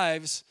our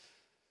lives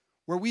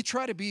where we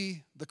try to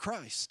be the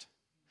Christ.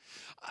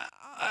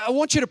 I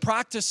want you to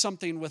practice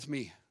something with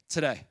me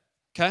today,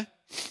 okay?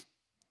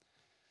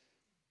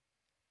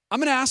 I'm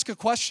going to ask a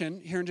question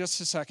here in just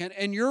a second,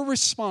 and your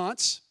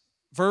response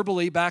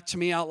verbally back to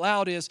me out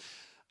loud is,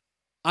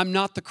 I'm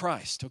not the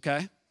Christ,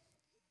 okay?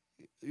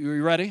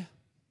 You ready?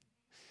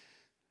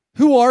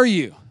 Who are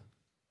you?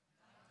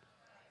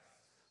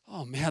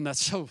 Oh man,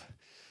 that's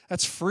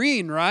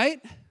freeing, right?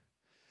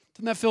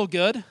 Doesn't that feel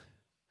good?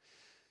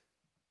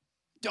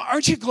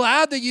 Aren't you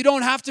glad that you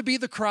don't have to be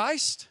the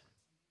Christ?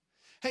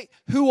 Hey,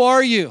 who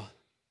are you?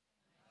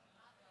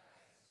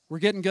 We're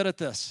getting good at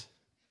this.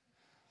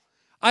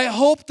 I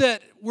hope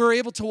that we're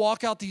able to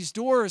walk out these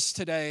doors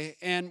today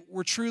and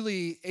we're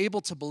truly able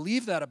to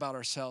believe that about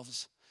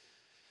ourselves.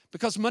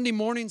 Because Monday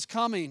morning's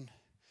coming,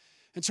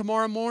 and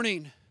tomorrow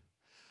morning,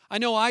 I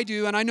know I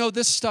do, and I know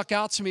this stuck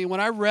out to me. When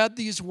I read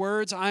these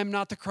words, I am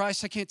not the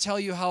Christ, I can't tell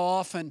you how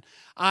often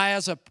I,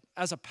 as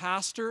a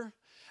pastor,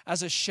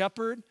 as a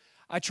shepherd,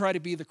 I try to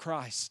be the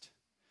Christ.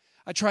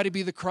 I try to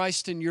be the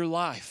Christ in your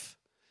life.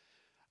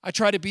 I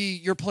try to be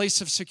your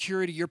place of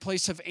security, your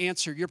place of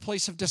answer, your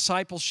place of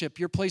discipleship,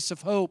 your place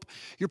of hope,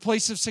 your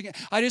place of...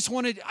 I just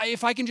wanted,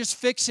 if I can just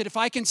fix it, if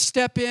I can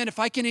step in, if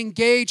I can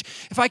engage,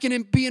 if I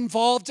can be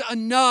involved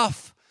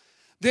enough,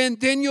 then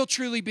you'll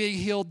truly be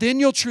healed. Then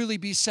you'll truly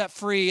be set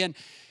free. And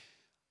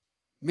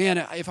man,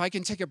 if I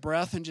can take a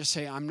breath and just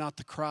say, I'm not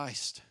the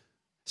Christ.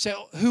 Say,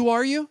 who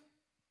are you?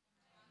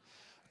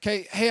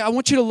 Okay, hey, I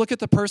want you to look at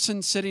the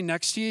person sitting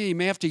next to you. You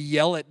may have to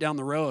yell it down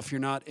the row if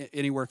you're not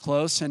anywhere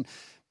close. And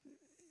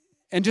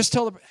just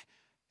tell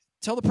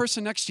the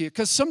person next to you,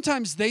 because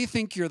sometimes they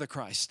think you're the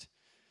Christ.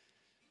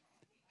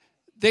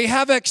 they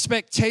have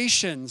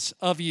expectations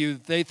of you.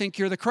 They think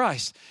you're the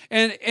Christ.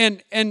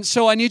 And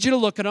so I need you to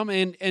look at them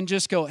and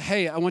just go,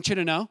 hey, I want you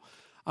to know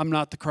I'm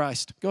not the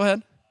Christ. Go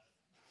ahead.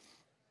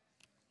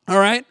 All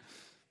right?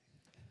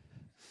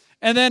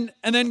 And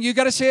then you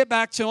got to say it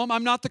back to them.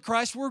 I'm not the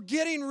Christ. We're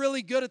getting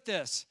really good at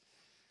this.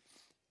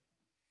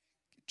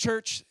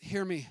 Church,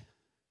 hear me.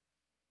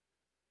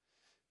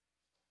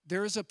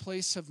 There is a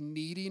place of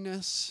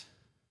neediness,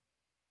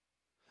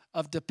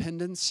 of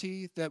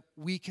dependency that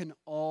we can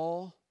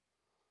all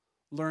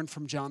learn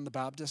from John the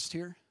Baptist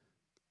here.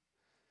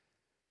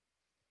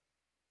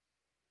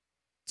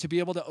 To be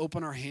able to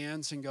open our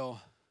hands and go,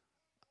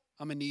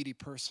 I'm a needy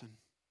person.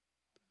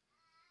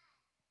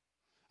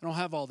 I don't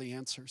have all the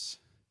answers.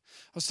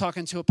 I was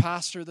talking to a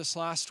pastor this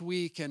last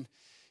week, and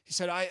he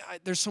said,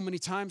 there's so many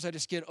times I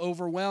just get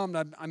overwhelmed.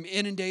 I'm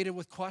inundated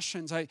with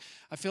questions. I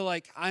feel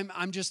like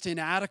I'm just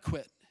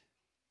inadequate.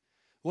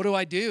 What do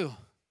I do?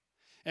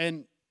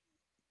 And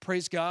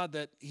praise God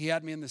that he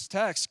had me in this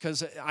text,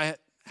 because I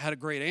had a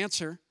great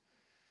answer.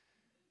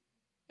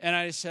 And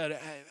I said,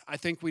 I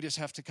think we just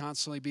have to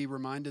constantly be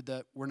reminded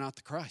that we're not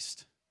the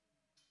Christ.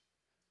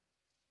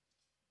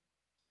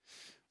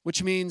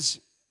 Which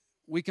means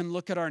we can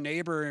look at our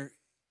neighbor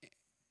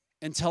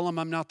and tell him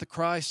I'm not the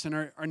Christ. And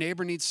our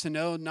neighbor needs to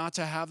know not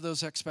to have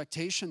those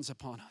expectations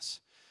upon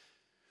us.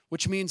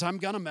 Which means I'm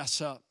going to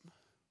mess up.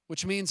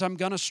 Which means I'm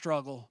going to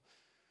struggle.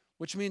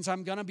 Which means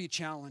I'm going to be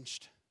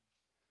challenged.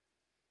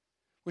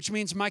 Which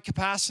means my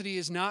capacity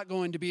is not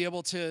going to be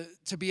able to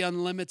be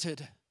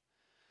unlimited.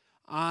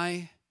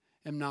 I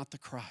am not the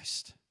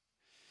Christ.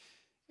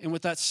 And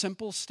with that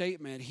simple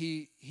statement,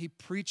 he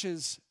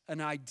preaches an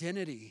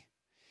identity.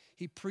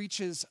 He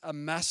preaches a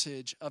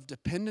message of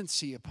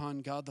dependency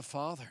upon God the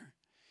Father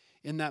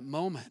in that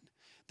moment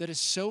that is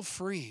so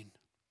freeing.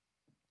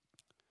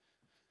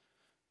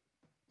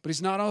 But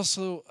he's not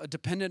also a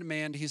dependent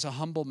man, he's a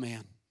humble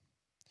man.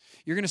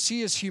 You're going to see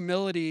his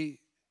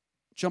humility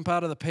jump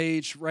out of the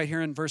page right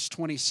here in verse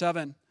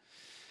 27,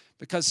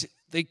 because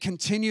they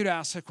continue to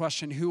ask the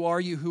question, who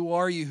are you? Who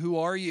are you? Who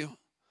are you?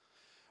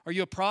 Are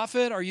you a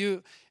prophet? Are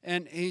you?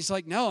 And he's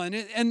like, no.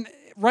 And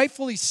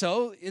rightfully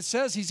so. It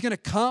says he's going to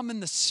come in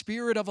the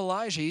spirit of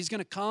Elijah. He's going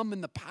to come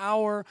in the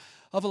power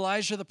of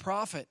Elijah the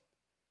prophet.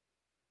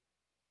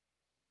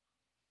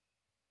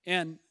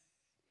 And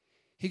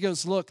he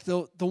goes, look,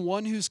 the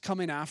one who's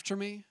coming after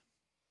me,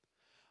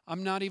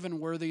 I'm not even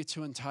worthy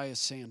to untie his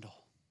sandal.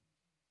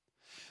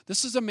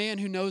 This is a man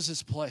who knows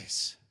his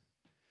place.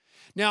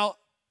 Now,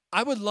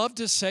 I would love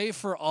to say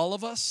for all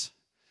of us,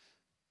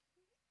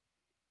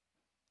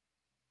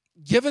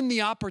 given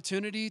the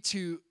opportunity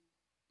to,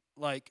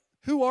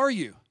 who are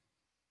you?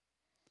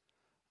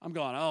 I'm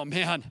going, oh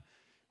man,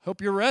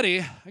 hope you're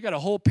ready. I got a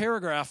whole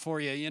paragraph for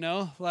you,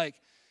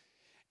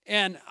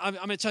 and I'm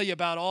going to tell you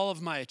about all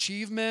of my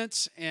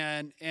achievements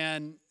and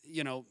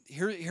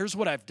here's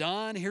what I've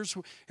done. Here's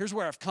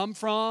where I've come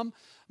from.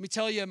 Let me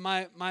tell you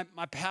my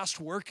past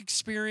work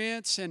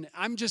experience, and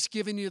I'm just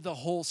giving you the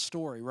whole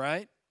story,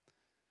 right?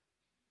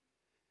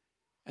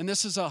 And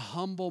this is a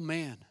humble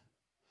man.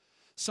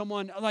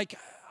 Someone,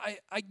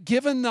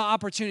 given the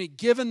opportunity,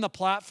 given the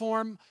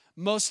platform,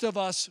 most of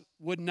us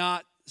would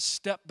not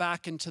step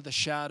back into the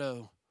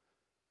shadow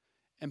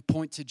and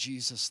point to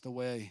Jesus the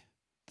way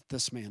that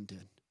this man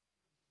did.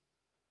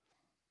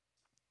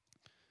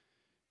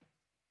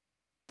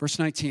 Verse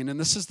 19, and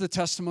this is the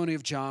testimony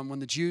of John. When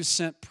the Jews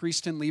sent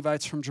priests and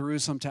Levites from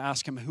Jerusalem to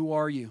ask him, who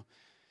are you?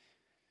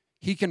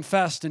 He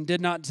confessed and did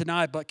not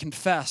deny, but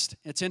confessed.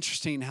 It's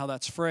interesting how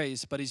that's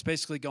phrased, but he's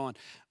basically going,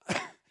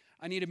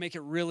 I need to make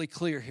it really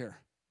clear here.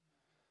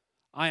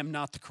 I am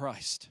not the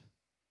Christ.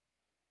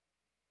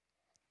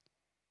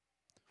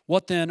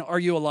 What then? Are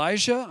you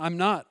Elijah? I'm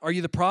not. Are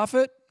you the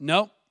prophet?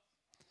 No.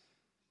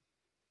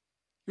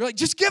 You're like,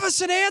 just give us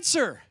an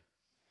answer.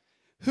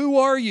 Who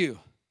are you?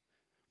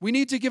 We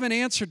need to give an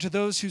answer to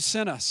those who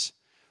sent us.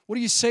 What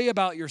do you say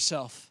about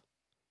yourself?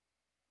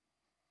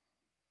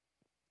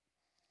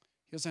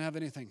 He doesn't have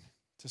anything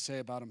to say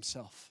about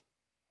himself.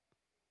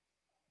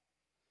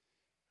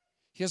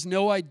 He has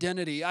no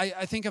identity.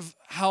 I think of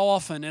how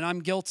often, and I'm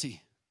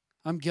guilty.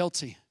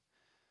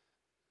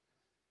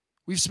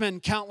 We've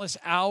spent countless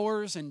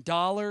hours and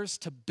dollars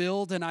to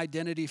build an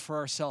identity for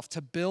ourselves,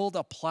 to build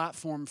a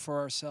platform for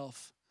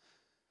ourselves.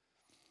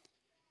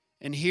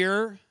 And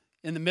here,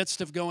 in the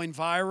midst of going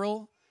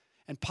viral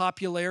and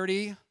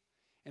popularity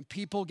and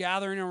people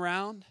gathering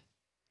around,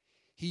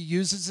 he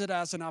uses it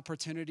as an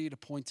opportunity to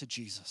point to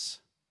Jesus.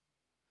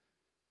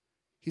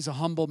 He's a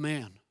humble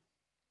man.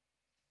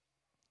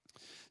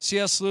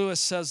 C.S. Lewis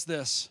says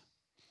this,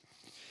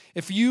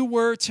 if you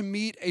were to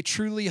meet a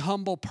truly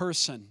humble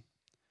person,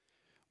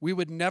 we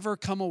would never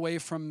come away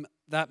from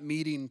that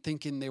meeting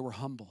thinking they were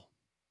humble.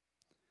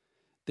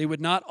 They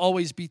would not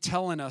always be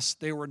telling us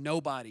they were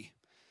nobody,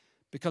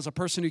 because a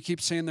person who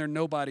keeps saying they're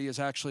nobody is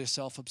actually a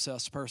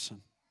self-obsessed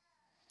person.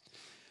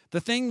 The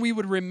thing we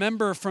would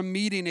remember from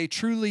meeting a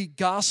truly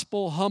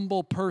gospel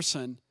humble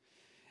person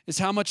is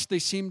how much they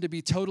seem to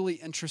be totally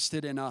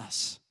interested in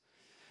us.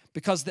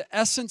 Because the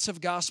essence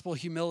of gospel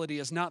humility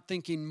is not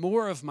thinking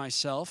more of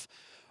myself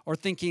or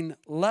thinking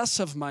less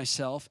of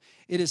myself.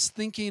 It is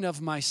thinking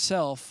of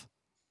myself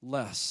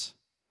less.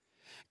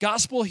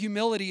 Gospel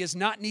humility is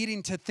not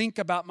needing to think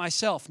about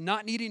myself,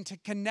 not needing to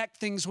connect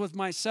things with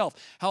myself.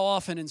 How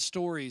often in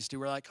stories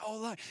do we're like,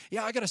 oh,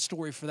 yeah, I got a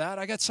story for that.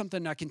 I got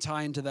something I can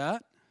tie into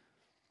that.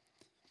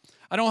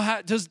 I don't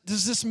have, does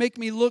this make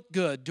me look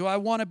good? Do I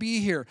want to be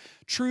here?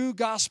 True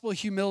gospel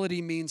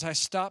humility means I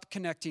stop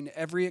connecting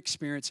every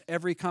experience,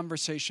 every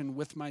conversation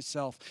with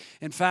myself.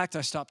 In fact,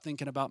 I stop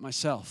thinking about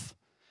myself.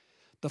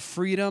 The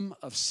freedom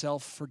of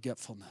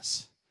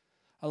self-forgetfulness.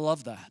 I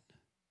love that.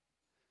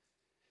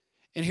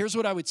 And here's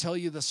what I would tell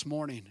you this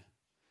morning.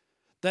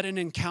 That an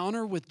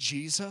encounter with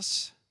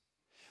Jesus,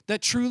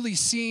 that truly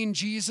seeing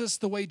Jesus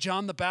the way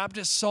John the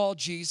Baptist saw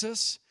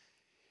Jesus,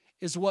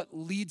 is what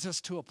leads us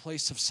to a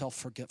place of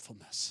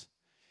self-forgetfulness,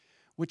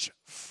 which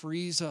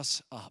frees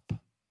us up.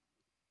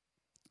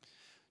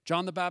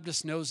 John the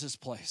Baptist knows his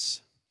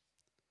place.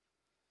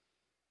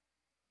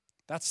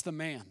 That's the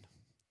man.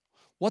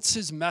 What's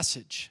his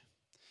message?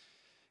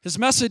 His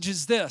message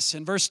is this.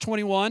 In verse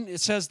 21,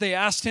 it says, they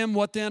asked him,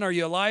 what then? Are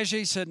you Elijah?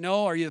 He said,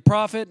 no. Are you the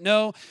prophet?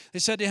 No. They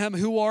said to him,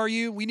 who are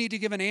you? We need to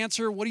give an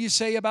answer. What do you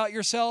say about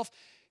yourself?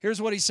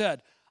 Here's what he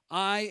said.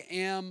 I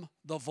am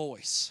the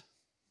voice.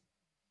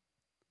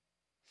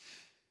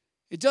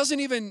 It doesn't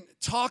even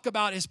talk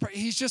about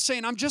he's just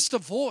saying, I'm just a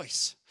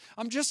voice.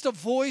 I'm just a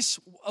voice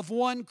of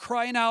one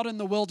crying out in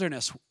the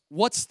wilderness.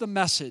 What's the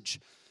message?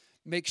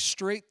 Make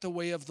straight the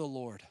way of the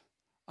Lord.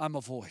 I'm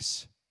a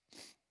voice.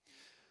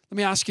 Let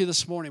me ask you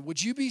this morning,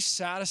 would you be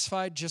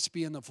satisfied just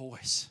being the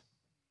voice?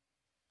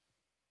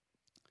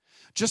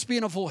 Just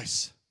being a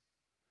voice.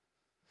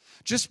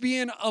 Just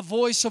being a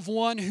voice of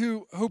one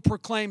who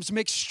proclaims,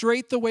 make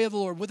straight the way of the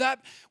Lord. Would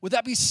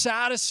that be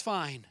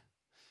satisfying?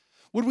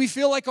 Would we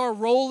feel like our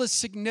role is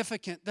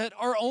significant, that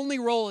our only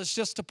role is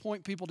just to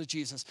point people to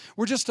Jesus?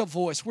 We're just a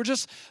voice. We're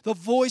just the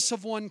voice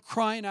of one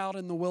crying out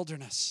in the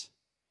wilderness.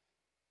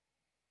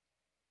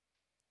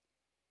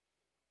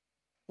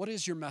 What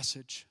is your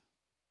message?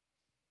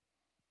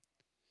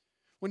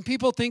 When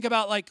people think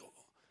about like,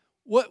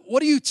 what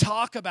do you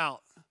talk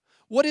about?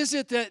 What is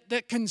it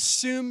that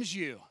consumes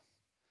you?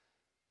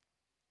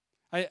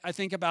 I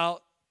think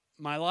about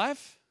my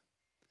life,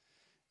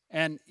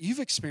 and you've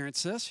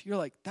experienced this. You're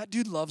like, that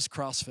dude loves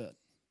CrossFit,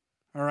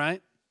 all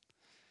right?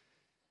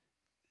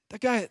 That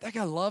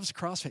guy loves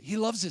CrossFit. He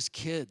loves his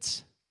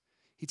kids.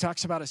 He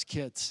talks about his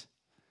kids.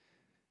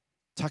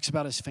 Talks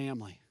about his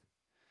family.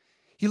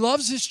 He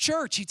loves his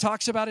church. He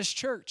talks about his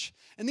church.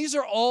 And these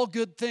are all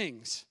good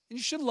things. And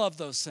you should love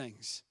those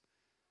things.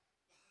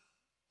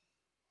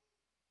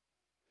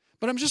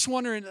 But I'm just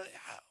wondering,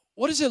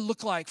 what does it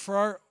look like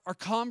for our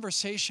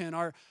conversation,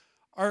 our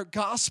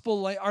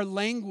gospel, our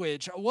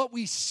language, what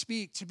we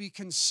speak to be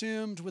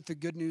consumed with the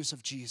good news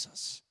of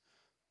Jesus?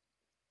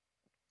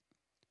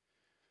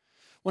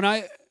 When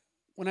I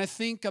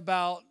think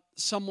about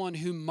someone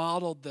who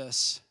modeled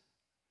this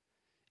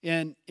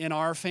in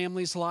our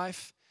family's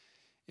life,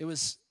 it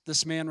was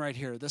this man right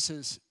here. This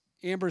is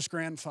Amber's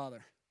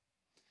grandfather.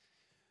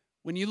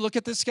 When you look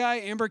at this guy,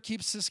 Amber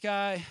keeps this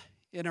guy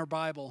in her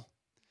Bible.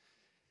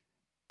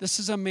 This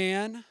is a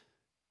man,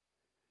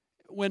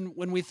 when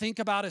we think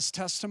about his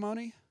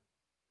testimony,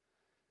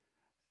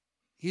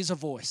 he's a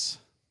voice.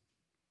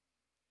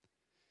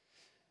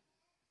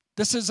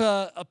 This is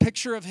a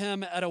picture of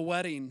him at a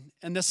wedding,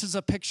 and this is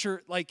a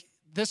picture, like,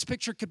 this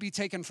picture could be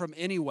taken from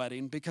any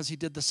wedding because he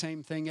did the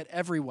same thing at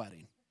every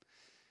wedding.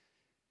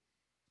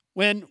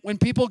 When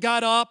people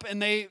got up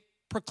and they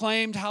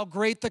proclaimed how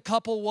great the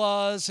couple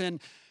was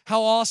and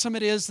how awesome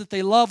it is that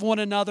they love one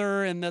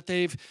another and that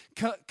they've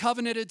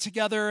covenanted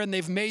together and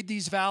they've made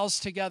these vows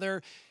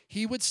together,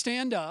 he would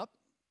stand up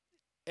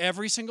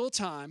every single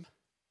time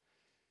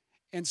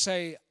and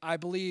say, I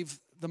believe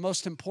the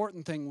most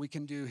important thing we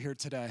can do here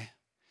today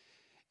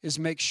is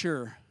make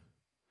sure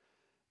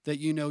that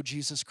you know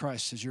Jesus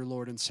Christ as your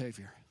Lord and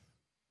Savior.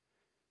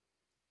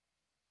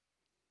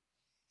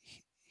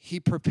 He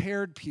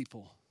prepared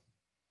people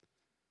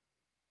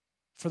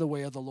for the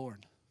way of the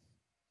Lord.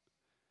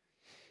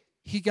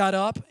 He got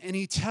up and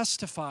he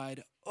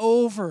testified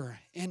over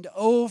and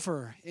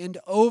over and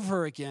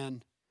over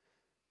again,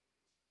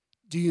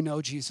 do you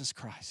know Jesus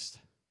Christ?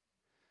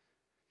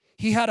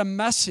 He had a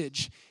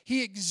message.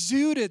 He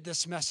exuded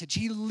this message.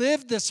 He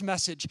lived this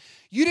message.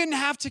 You didn't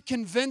have to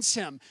convince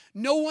him.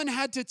 No one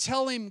had to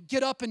tell him,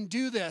 get up and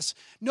do this.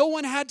 No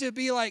one had to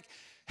be like,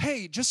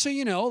 hey, just so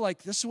you know,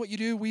 like, this is what you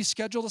do. We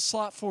scheduled a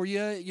slot for you,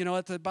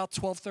 at the about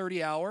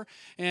 12:30 hour,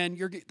 and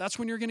that's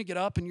when you're going to get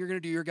up and you're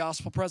going to do your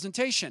gospel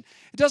presentation.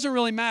 It doesn't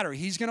really matter.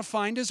 He's going to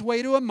find his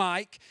way to a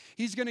mic.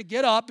 He's going to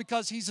get up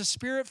because he's a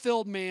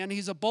spirit-filled man.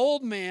 He's a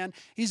bold man.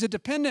 He's a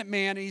dependent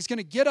man, and he's going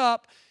to get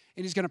up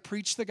and he's going to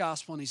preach the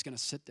gospel and he's going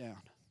to sit down.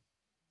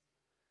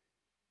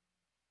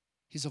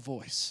 He's a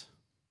voice.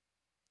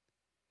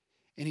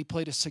 And he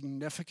played a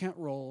significant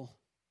role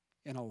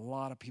in a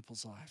lot of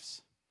people's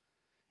lives.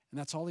 And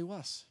that's all he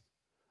was,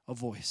 a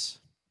voice.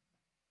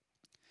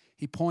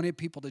 He pointed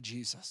people to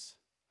Jesus.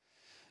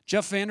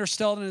 Jeff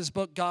Vanderstelt in his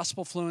book,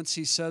 Gospel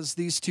Fluency, says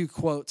these two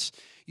quotes.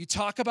 You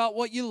talk about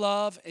what you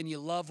love, and you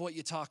love what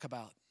you talk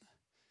about.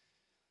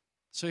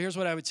 So here's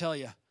what I would tell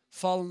you.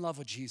 Fall in love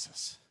with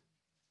Jesus.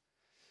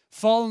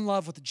 Fall in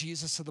love with the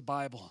Jesus of the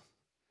Bible.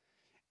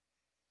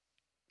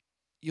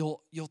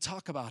 You'll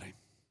talk about him.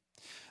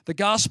 The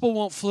gospel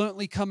won't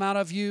fluently come out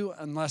of you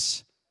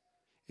unless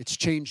it's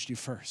changed you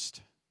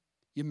first.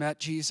 You met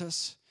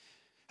Jesus.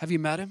 Have you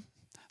met him?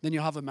 Then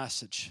you'll have a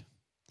message.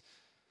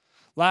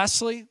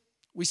 Lastly,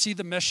 we see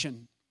the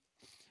mission.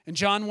 In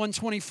John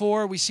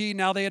 1:24, we see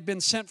now they had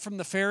been sent from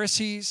the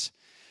Pharisees.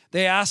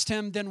 They asked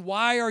him, then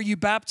why are you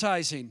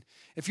baptizing?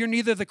 If you're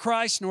neither the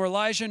Christ nor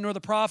Elijah nor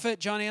the prophet,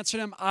 John answered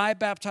him, I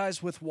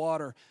baptize with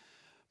water.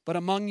 But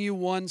among you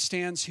one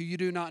stands who you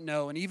do not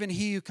know, and even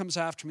he who comes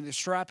after me, the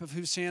strap of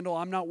whose sandal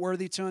I'm not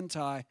worthy to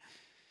untie.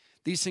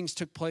 These things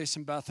took place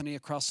in Bethany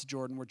across the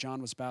Jordan where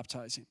John was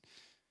baptizing.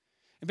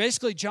 And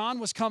basically, John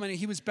was coming and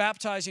he was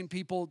baptizing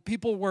people.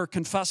 People were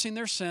confessing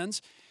their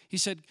sins. He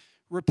said,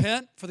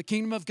 repent, for the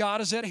kingdom of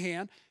God is at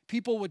hand.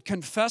 People would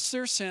confess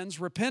their sins,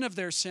 repent of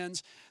their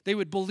sins. They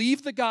would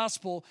believe the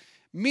gospel,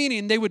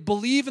 meaning they would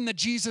believe in the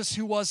Jesus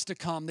who was to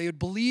come. They would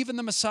believe in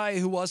the Messiah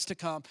who was to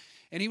come.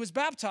 And he was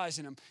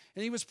baptizing them.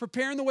 And he was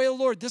preparing the way of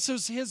the Lord. This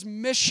was his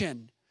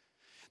mission.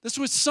 This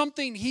was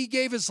something he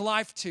gave his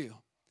life to.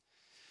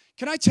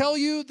 Can I tell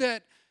you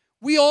that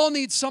we all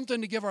need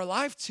something to give our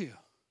life to?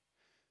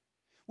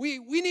 We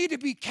need to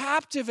be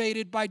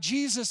captivated by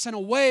Jesus in a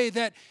way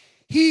that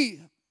he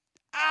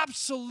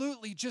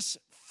absolutely just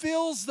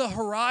fills the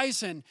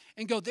horizon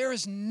and go, there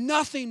is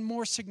nothing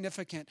more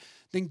significant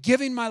than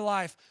giving my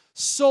life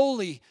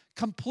solely,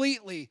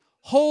 completely,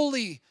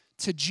 wholly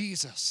to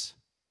Jesus.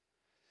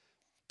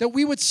 That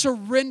we would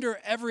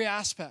surrender every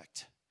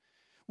aspect.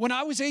 When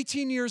I was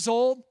 18 years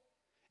old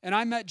and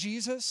I met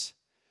Jesus,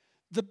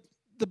 the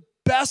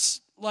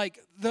best,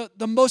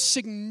 the most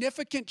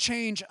significant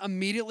change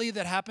immediately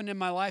that happened in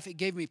my life, it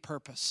gave me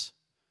purpose.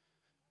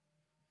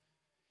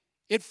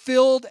 It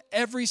filled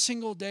every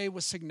single day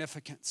with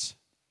significance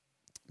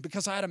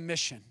because I had a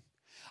mission.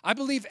 I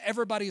believe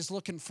everybody is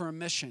looking for a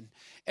mission.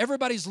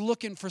 Everybody's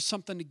looking for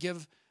something to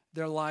give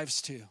their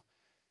lives to.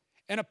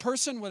 And a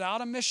person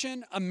without a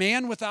mission, a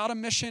man without a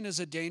mission is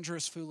a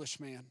dangerous, foolish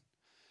man.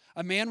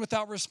 A man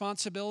without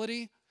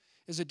responsibility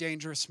is a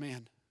dangerous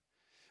man.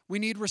 We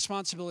need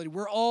responsibility.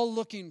 We're all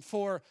looking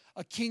for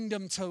a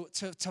kingdom to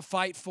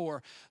fight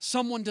for,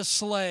 someone to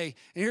slay.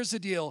 And here's the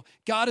deal.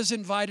 God has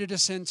invited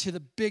us into the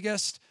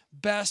biggest,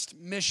 best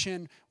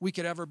mission we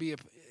could ever be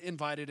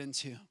invited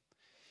into.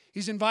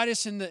 He's invited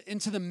us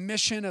into the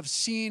mission of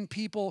seeing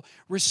people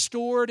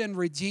restored and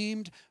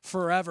redeemed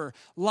forever.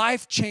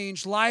 Life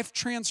changed, life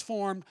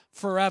transformed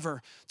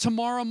forever.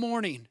 Tomorrow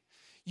morning,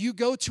 you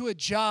go to a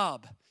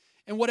job,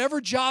 and whatever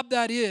job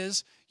that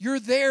is, you're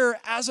there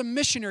as a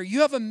missionary. You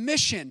have a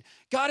mission.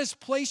 God has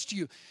placed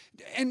you.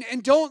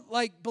 And don't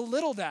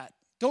belittle that.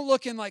 Don't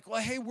look in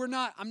well, hey,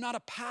 I'm not a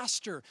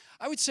pastor.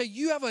 I would say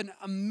you have an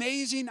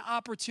amazing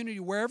opportunity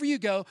wherever you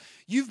go.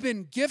 You've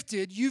been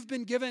gifted. You've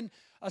been given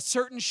a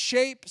certain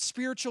shape,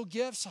 spiritual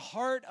gifts,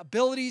 heart,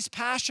 abilities,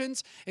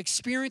 passions,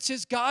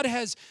 experiences. God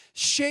has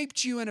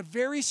shaped you in a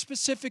very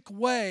specific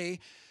way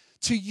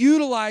to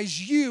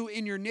utilize you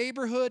in your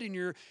neighborhood, in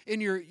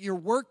your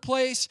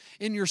workplace,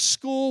 in your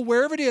school,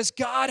 wherever it is.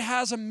 God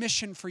has a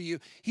mission for you.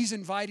 He's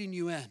inviting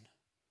you in.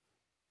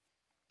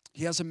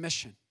 He has a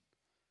mission.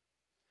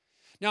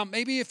 Now,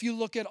 maybe if you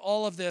look at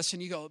all of this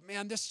and you go,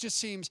 man, this just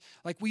seems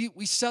like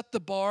we set the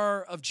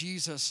bar of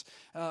Jesus,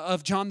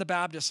 of John the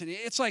Baptist, and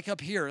it's up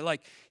here.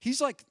 He's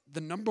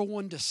the number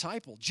one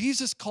disciple.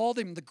 Jesus called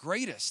him the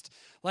greatest.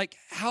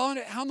 How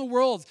in the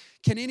world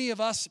can any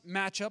of us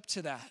match up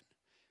to that?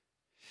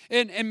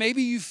 And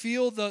maybe you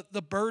feel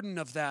the burden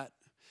of that.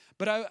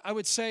 But I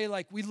would say,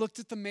 we looked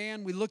at the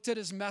man, we looked at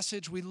his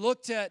message, we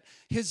looked at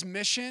his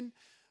mission,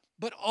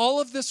 but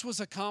all of this was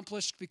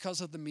accomplished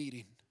because of the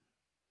meeting.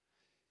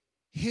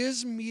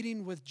 His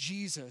meeting with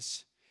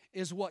Jesus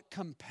is what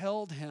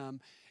compelled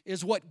him,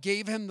 is what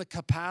gave him the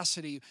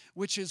capacity,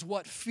 which is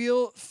what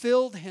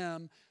filled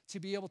him to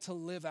be able to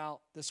live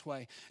out this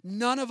way.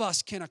 None of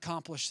us can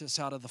accomplish this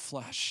out of the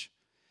flesh.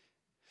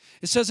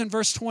 It says in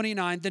verse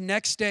 29, the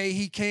next day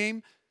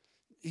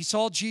he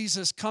saw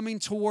Jesus coming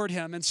toward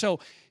him. And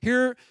so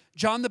here,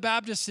 John the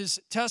Baptist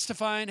is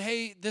testifying,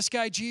 hey, this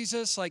guy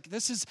Jesus,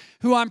 this is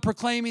who I'm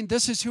proclaiming.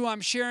 This is who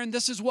I'm sharing.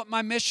 This is what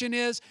my mission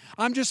is.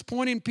 I'm just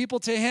pointing people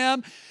to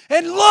him.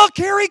 And look,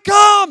 here he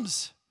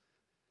comes.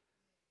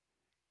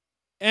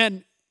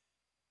 And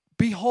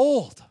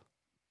behold,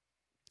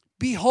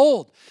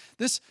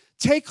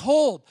 take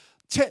hold,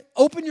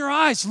 open your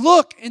eyes,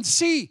 look and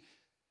see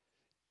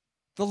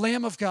the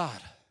Lamb of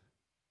God.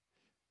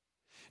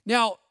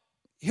 Now,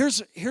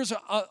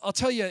 I'll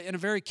tell you in a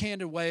very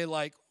candid way,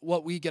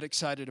 what we get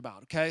excited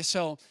about, okay?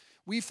 So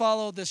we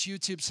follow this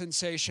YouTube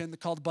sensation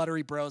called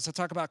Buttery Bros. I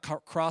talk about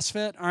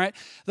CrossFit, all right?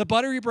 The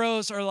Buttery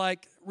Bros are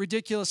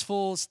ridiculous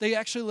fools. They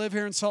actually live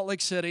here in Salt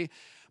Lake City.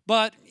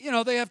 But,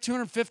 they have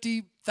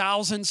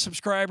 250,000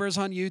 subscribers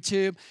on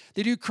YouTube.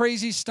 They do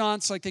crazy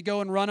stunts, like they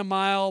go and run a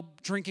mile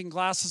drinking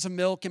glasses of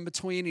milk in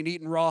between and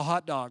eating raw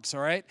hot dogs,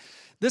 all right?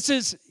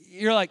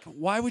 You're like,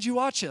 why would you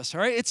watch this,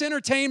 all right? It's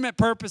entertainment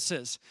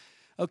purposes,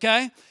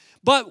 okay?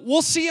 But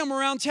we'll see them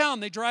around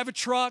town. They drive a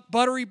truck,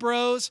 Buttery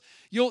Bros.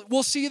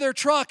 We'll see their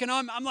truck, and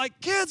I'm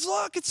like, kids,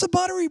 look, it's the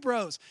Buttery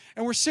Bros.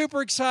 And we're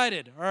super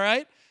excited, all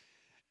right?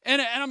 And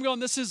I'm going,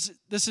 this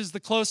is the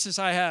closest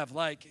I have.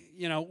 Like,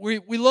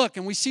 we look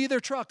and we see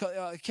their truck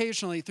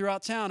occasionally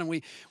throughout town, and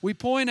we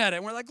point at it,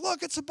 and we're like,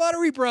 look, it's the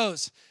Buttery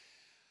Bros.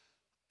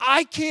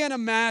 I can't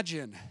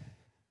imagine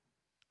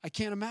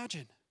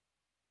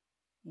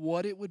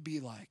what it would be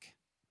like.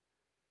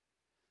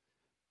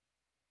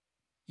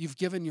 You've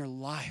given your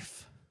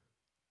life.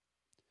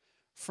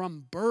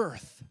 From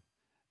birth,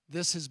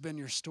 this has been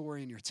your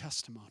story and your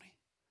testimony.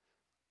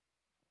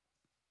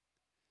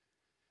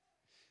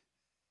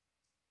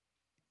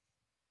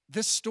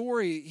 This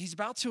story, he's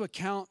about to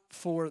account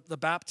for the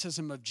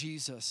baptism of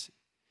Jesus.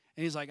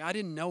 And he's like, I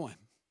didn't know him.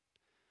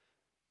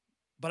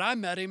 But I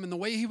met him, and the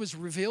way he was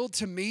revealed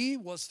to me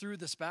was through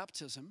this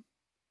baptism.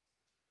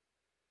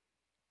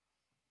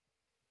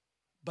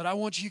 But I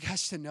want you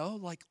guys to know,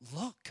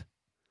 look,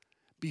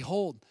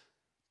 behold,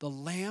 the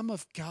Lamb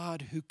of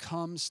God who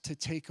comes to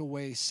take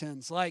away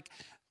sins.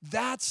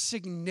 That's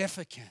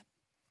significant.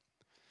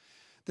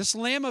 This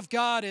Lamb of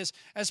God is,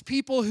 as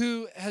people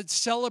who had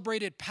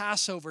celebrated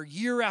Passover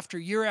year after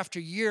year after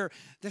year,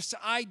 this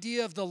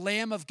idea of the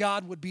Lamb of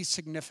God would be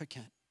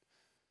significant.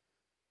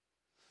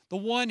 The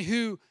one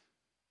who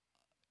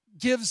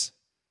gives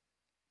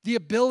the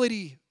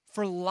ability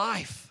for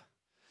life.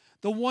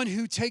 The one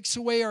who takes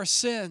away our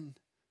sin.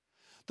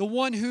 The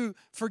one who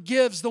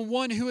forgives, the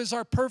one who is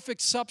our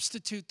perfect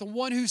substitute, the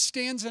one who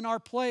stands in our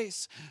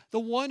place, the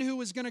one who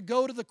is going to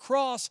go to the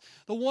cross,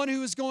 the one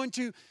who is going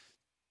to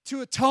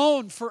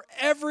atone for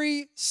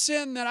every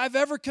sin that I've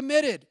ever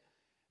committed.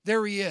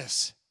 There he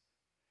is.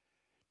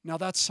 Now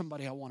that's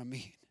somebody I want to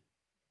meet.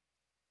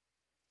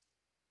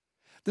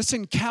 This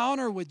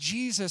encounter with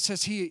Jesus,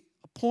 as he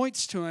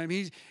points to him,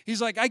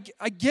 he's like,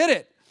 I get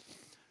it.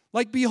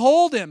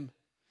 Behold him.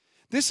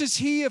 This is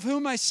he of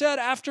whom I said,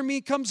 after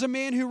me comes a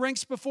man who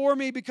ranks before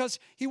me because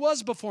he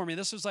was before me.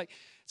 This was it's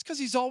because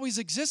he's always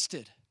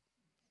existed.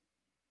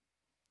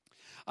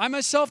 I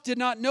myself did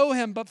not know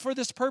him, but for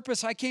this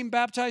purpose I came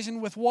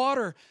baptizing with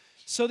water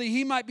so that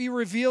he might be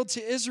revealed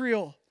to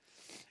Israel.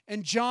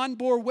 And John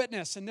bore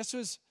witness, and this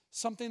was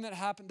something that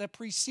happened that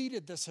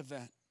preceded this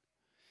event.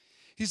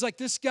 He's like,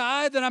 this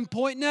guy that I'm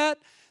pointing at,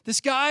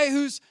 this guy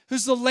who's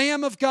the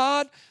Lamb of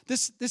God,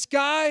 this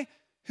guy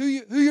who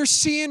you're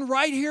seeing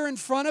right here in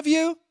front of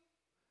you,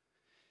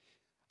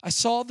 I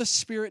saw the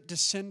Spirit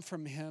descend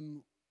from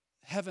him,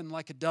 heaven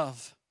like a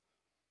dove,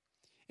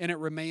 and it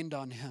remained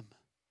on him.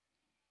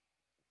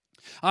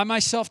 I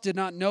myself did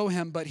not know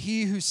him, but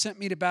he who sent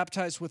me to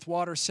baptize with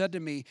water said to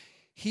me,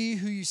 he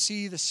who you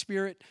see the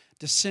Spirit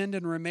descend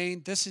and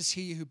remain, this is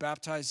he who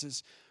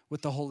baptizes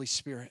with the Holy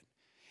Spirit.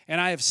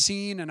 And I have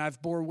seen and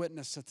I've bore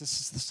witness that this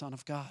is the Son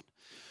of God.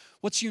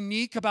 What's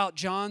unique about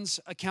John's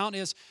account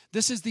is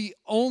this is the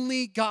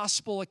only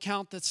gospel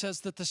account that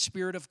says that the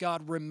Spirit of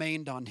God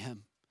remained on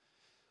him.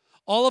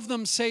 All of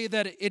them say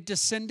that it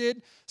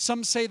descended.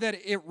 Some say that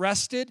it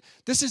rested.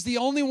 This is the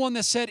only one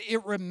that said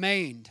it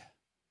remained.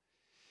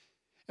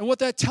 And what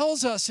that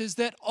tells us is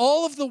that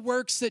all of the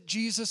works that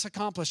Jesus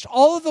accomplished,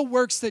 all of the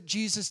works that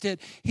Jesus did,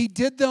 he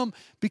did them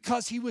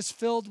because he was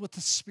filled with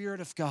the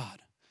Spirit of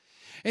God.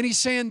 And he's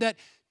saying that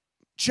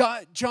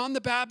John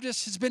the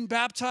Baptist has been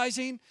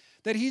baptizing,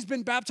 that he's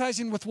been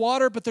baptizing with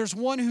water, but there's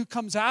one who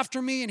comes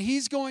after me, and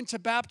he's going to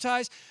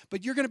baptize,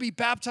 but you're going to be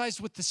baptized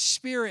with the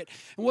Spirit.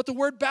 And what the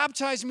word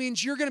baptize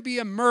means, you're going to be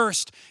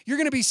immersed. You're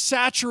going to be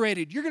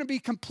saturated. You're going to be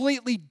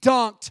completely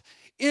dunked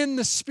in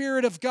the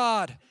Spirit of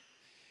God.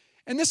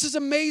 And this is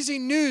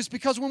amazing news,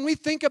 because when we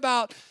think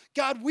about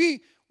God,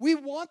 we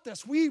want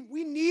this. We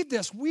need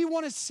this. We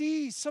want to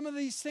see some of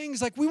these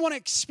things. We want to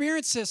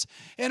experience this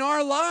in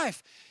our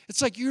life.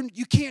 It's like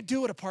you can't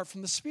do it apart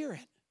from the Spirit.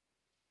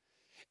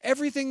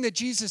 Everything that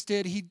Jesus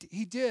did, he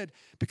did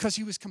because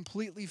he was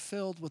completely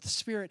filled with the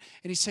Spirit.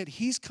 And he said,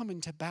 he's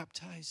coming to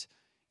baptize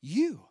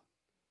you.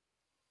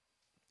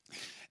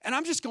 And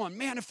I'm just going,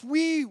 man, if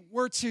we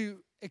were to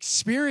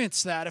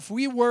experience that, if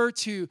we were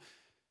to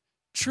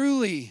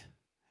truly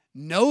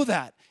know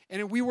that,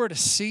 and if we were to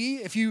see,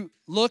 if you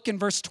look in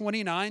verse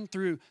 29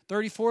 through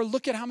 34,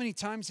 look at how many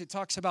times it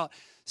talks about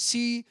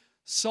see,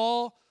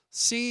 saw,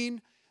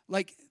 seen.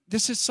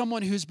 This is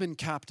someone who's been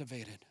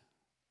captivated.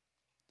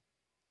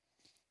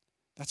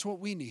 That's what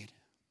we need.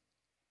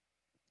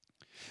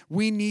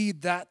 We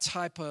need that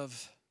type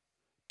of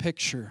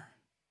picture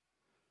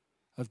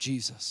of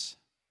Jesus.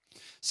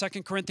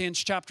 2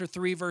 Corinthians chapter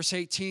 3, verse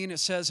 18, it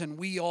says, and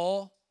we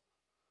all,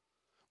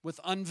 with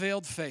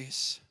unveiled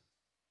face,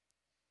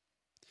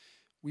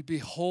 we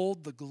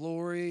behold the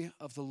glory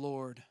of the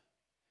Lord.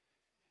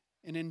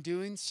 And in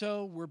doing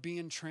so, we're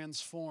being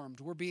transformed.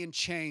 We're being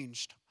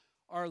changed.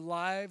 Our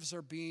lives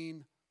are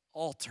being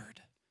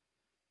altered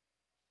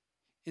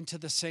into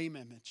the same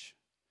image,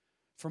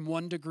 from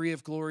one degree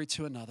of glory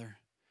to another.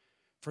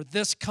 For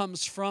this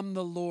comes from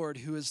the Lord,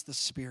 who is the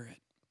Spirit.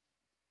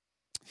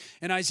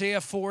 In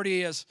Isaiah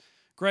 40, as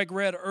Greg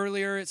read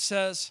earlier, it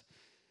says,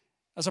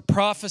 as a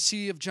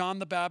prophecy of John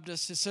the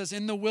Baptist, it says,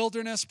 in the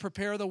wilderness,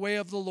 prepare the way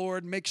of the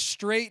Lord, make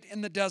straight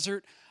in the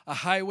desert a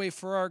highway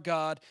for our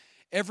God.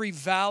 Every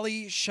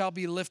valley shall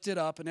be lifted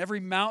up, and every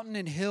mountain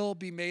and hill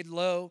be made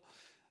low.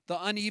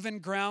 The uneven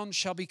ground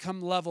shall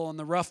become level, and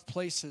the rough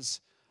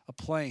places a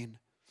plain.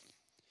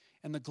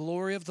 And the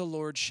glory of the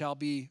Lord shall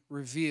be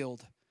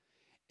revealed,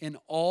 and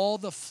all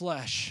the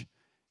flesh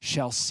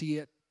shall see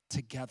it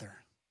together.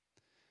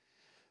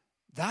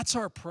 That's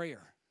our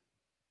prayer.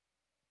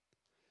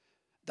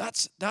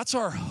 That's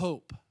our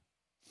hope,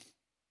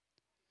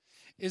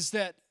 is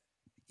that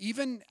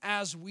even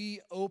as we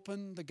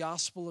open the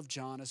Gospel of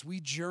John, as we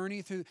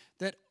journey through,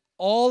 that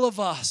all of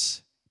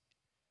us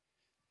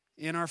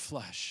in our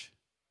flesh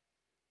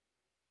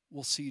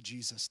will see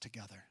Jesus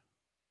together.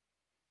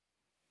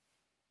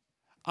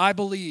 I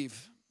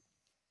believe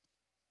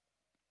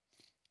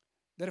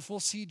that if we'll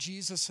see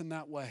Jesus in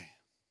that way,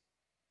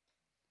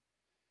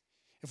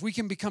 if we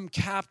can become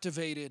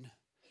captivated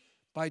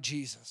by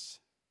Jesus,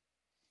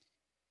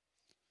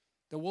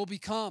 that we'll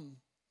become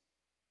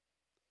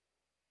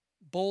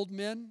bold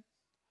men,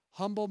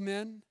 humble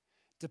men,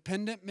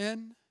 dependent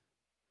men.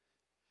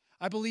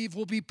 I believe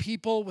we'll be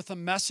people with a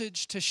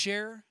message to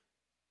share.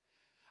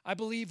 I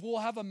believe we'll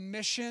have a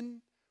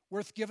mission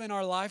worth giving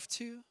our life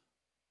to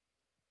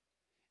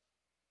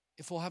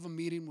if we'll have a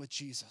meeting with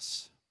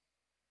Jesus.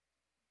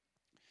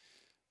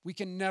 We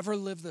can never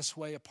live this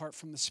way apart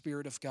from the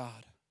Spirit of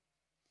God.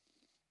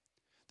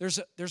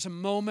 There's a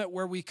moment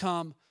where we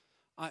come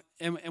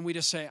and we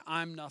just say,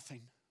 I'm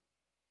nothing.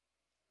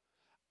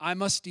 I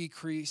must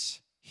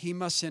decrease. He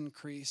must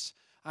increase.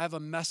 I have a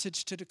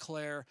message to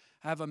declare.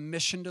 I have a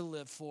mission to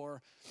live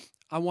for.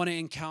 I want to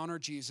encounter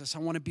Jesus. I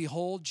want to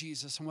behold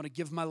Jesus. I want to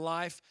give my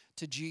life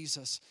to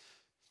Jesus.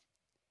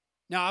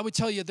 Now, I would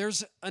tell you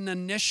there's an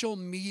initial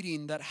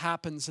meeting that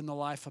happens in the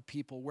life of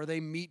people where they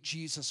meet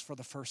Jesus for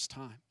the first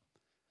time.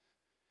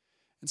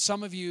 And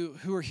some of you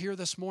who are here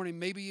this morning,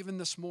 maybe even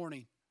this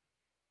morning,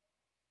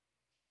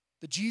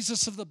 the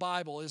Jesus of the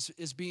Bible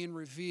is being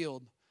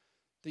revealed,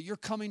 that you're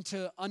coming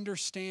to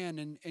understand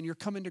and you're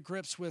coming to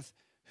grips with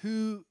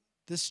who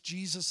this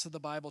Jesus of the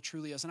Bible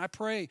truly is. And I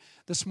pray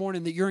this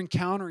morning that you're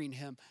encountering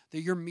him,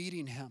 that you're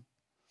meeting him.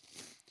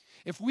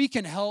 If we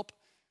can help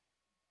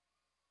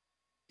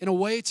in a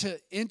way to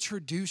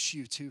introduce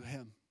you to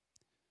him,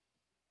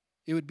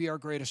 it would be our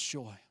greatest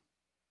joy.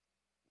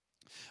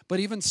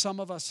 But even some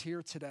of us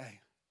here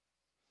today,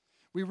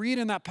 we read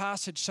in that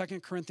passage,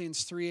 2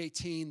 Corinthians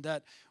 3:18,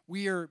 that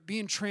we are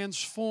being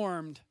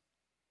transformed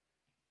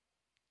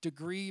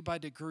degree by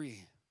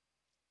degree.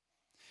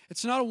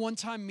 It's not a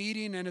one-time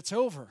meeting and it's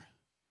over.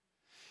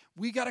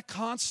 We got to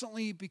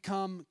constantly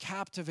become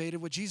captivated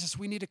with Jesus.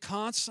 We need to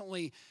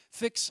constantly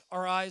fix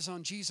our eyes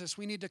on Jesus.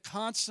 We need to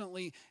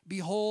constantly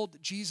behold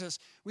Jesus.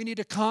 We need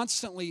to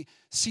constantly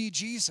see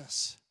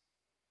Jesus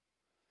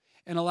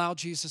and allow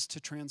Jesus to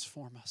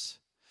transform us.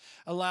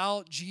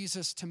 Allow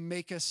Jesus to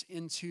make us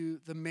into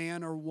the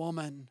man or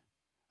woman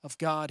of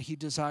God he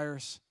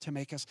desires to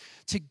make us,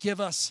 to give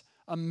us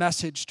a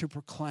message to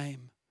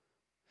proclaim,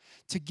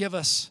 to give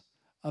us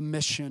a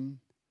mission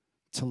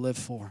to live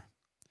for.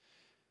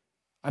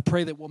 I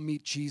pray that we'll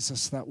meet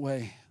Jesus that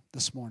way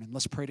this morning.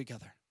 Let's pray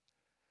together.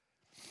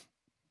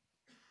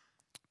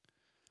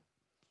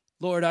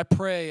 Lord, I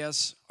pray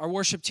as our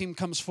worship team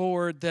comes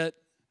forward that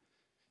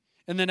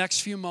in the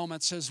next few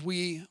moments, as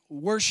we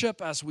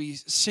worship, as we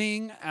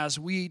sing, as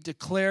we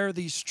declare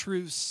these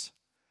truths,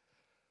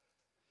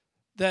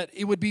 that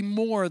it would be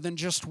more than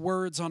just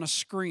words on a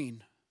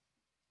screen,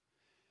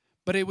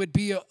 but it would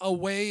be a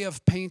way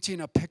of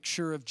painting a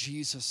picture of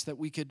Jesus, that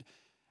we could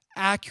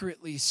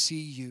accurately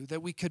see you,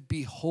 that we could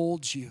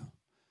behold you,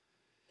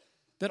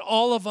 that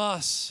all of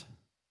us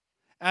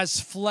as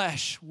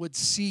flesh would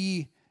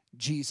see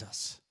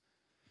Jesus.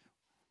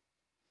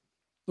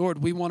 Lord,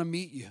 we want to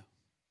meet you.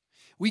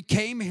 We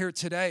came here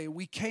today.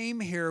 We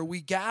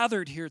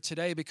gathered here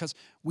today because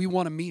we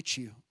want to meet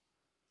you.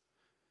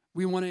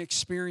 We want to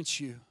experience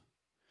you.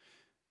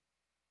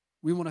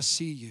 We want to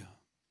see you.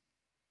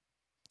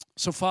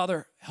 So,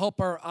 Father,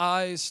 help our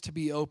eyes to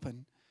be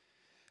open.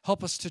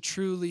 Help us to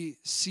truly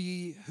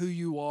see who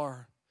you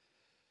are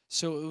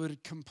so it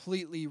would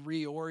completely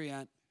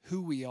reorient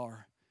who we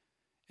are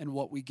and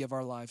what we give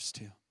our lives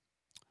to.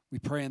 We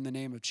pray in the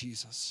name of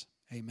Jesus.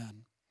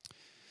 Amen.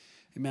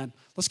 Amen.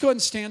 Let's go ahead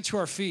and stand to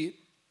our feet.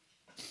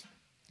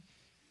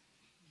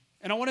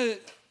 And I want to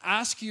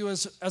ask you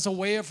as a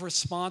way of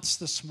response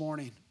this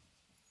morning,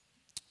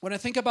 when I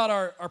think about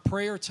our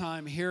prayer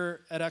time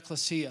here at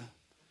Ecclesia,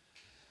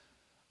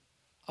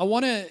 I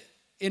want to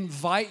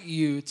invite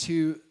you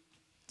to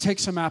take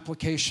some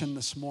application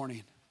this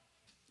morning.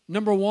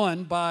 Number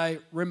one, by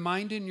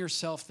reminding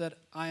yourself that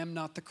I am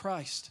not the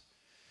Christ,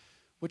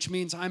 which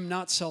means I'm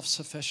not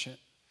self-sufficient,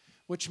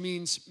 which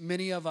means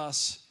many of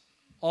us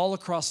all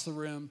across the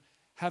room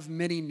have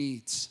many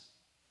needs.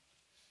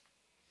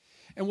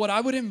 And what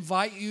I would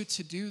invite you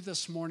to do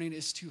this morning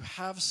is to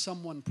have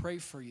someone pray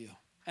for you.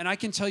 And I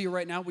can tell you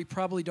right now, we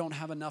probably don't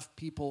have enough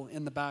people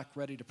in the back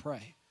ready to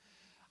pray.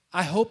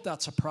 I hope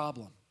that's a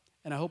problem.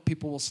 And I hope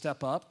people will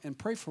step up and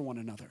pray for one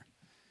another.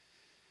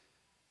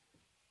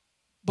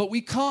 But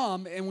we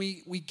come and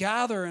we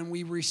gather and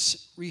we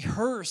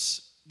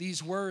rehearse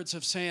these words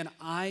of saying,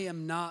 I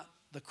am not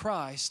the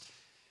Christ.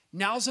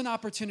 Now's an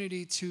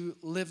opportunity to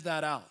live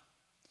that out.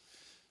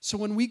 So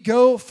when we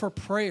go for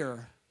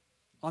prayer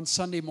on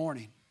Sunday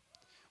morning,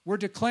 we're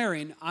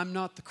declaring, I'm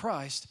not the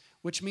Christ,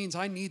 which means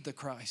I need the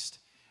Christ.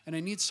 And I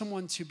need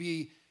someone to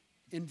be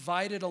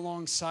invited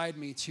alongside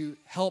me to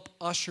help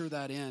usher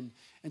that in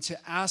and to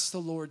ask the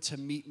Lord to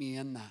meet me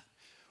in that.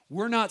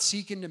 We're not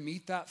seeking to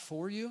meet that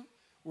for you.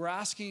 We're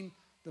asking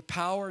the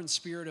power and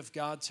Spirit of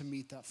God to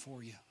meet that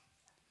for you.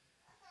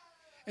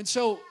 And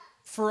so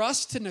for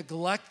us to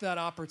neglect that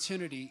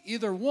opportunity,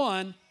 either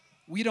one,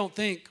 we don't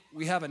think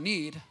we have a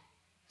need.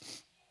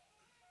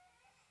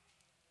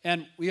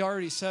 And we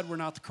already said we're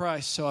not the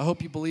Christ, so I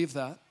hope you believe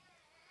that.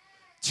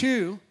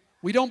 2,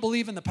 we don't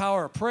believe in the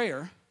power of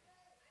prayer.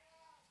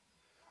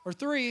 Or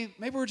 3,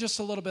 maybe we're just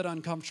a little bit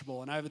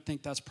uncomfortable, and I would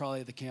think that's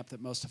probably the camp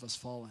that most of us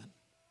fall in.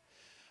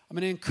 I'm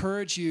going to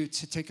encourage you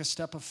to take a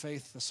step of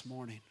faith this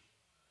morning.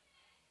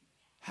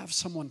 Have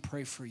someone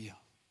pray for you.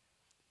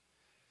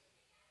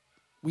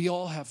 We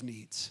all have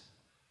needs.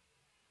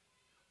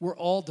 We're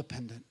all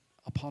dependent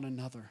upon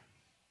another.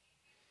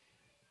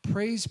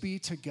 Praise be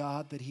to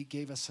God that He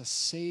gave us a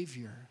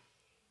Savior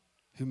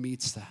who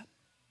meets that.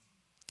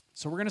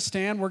 So we're going to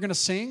stand, we're going to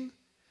sing,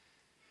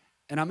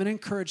 and I'm going to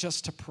encourage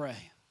us to pray.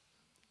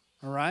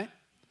 All right?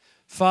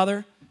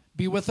 Father,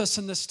 be with us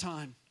in this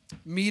time.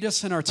 Meet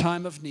us in our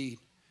time of need.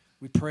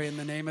 We pray in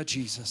the name of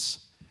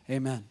Jesus.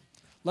 Amen.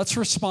 Let's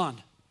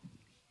respond.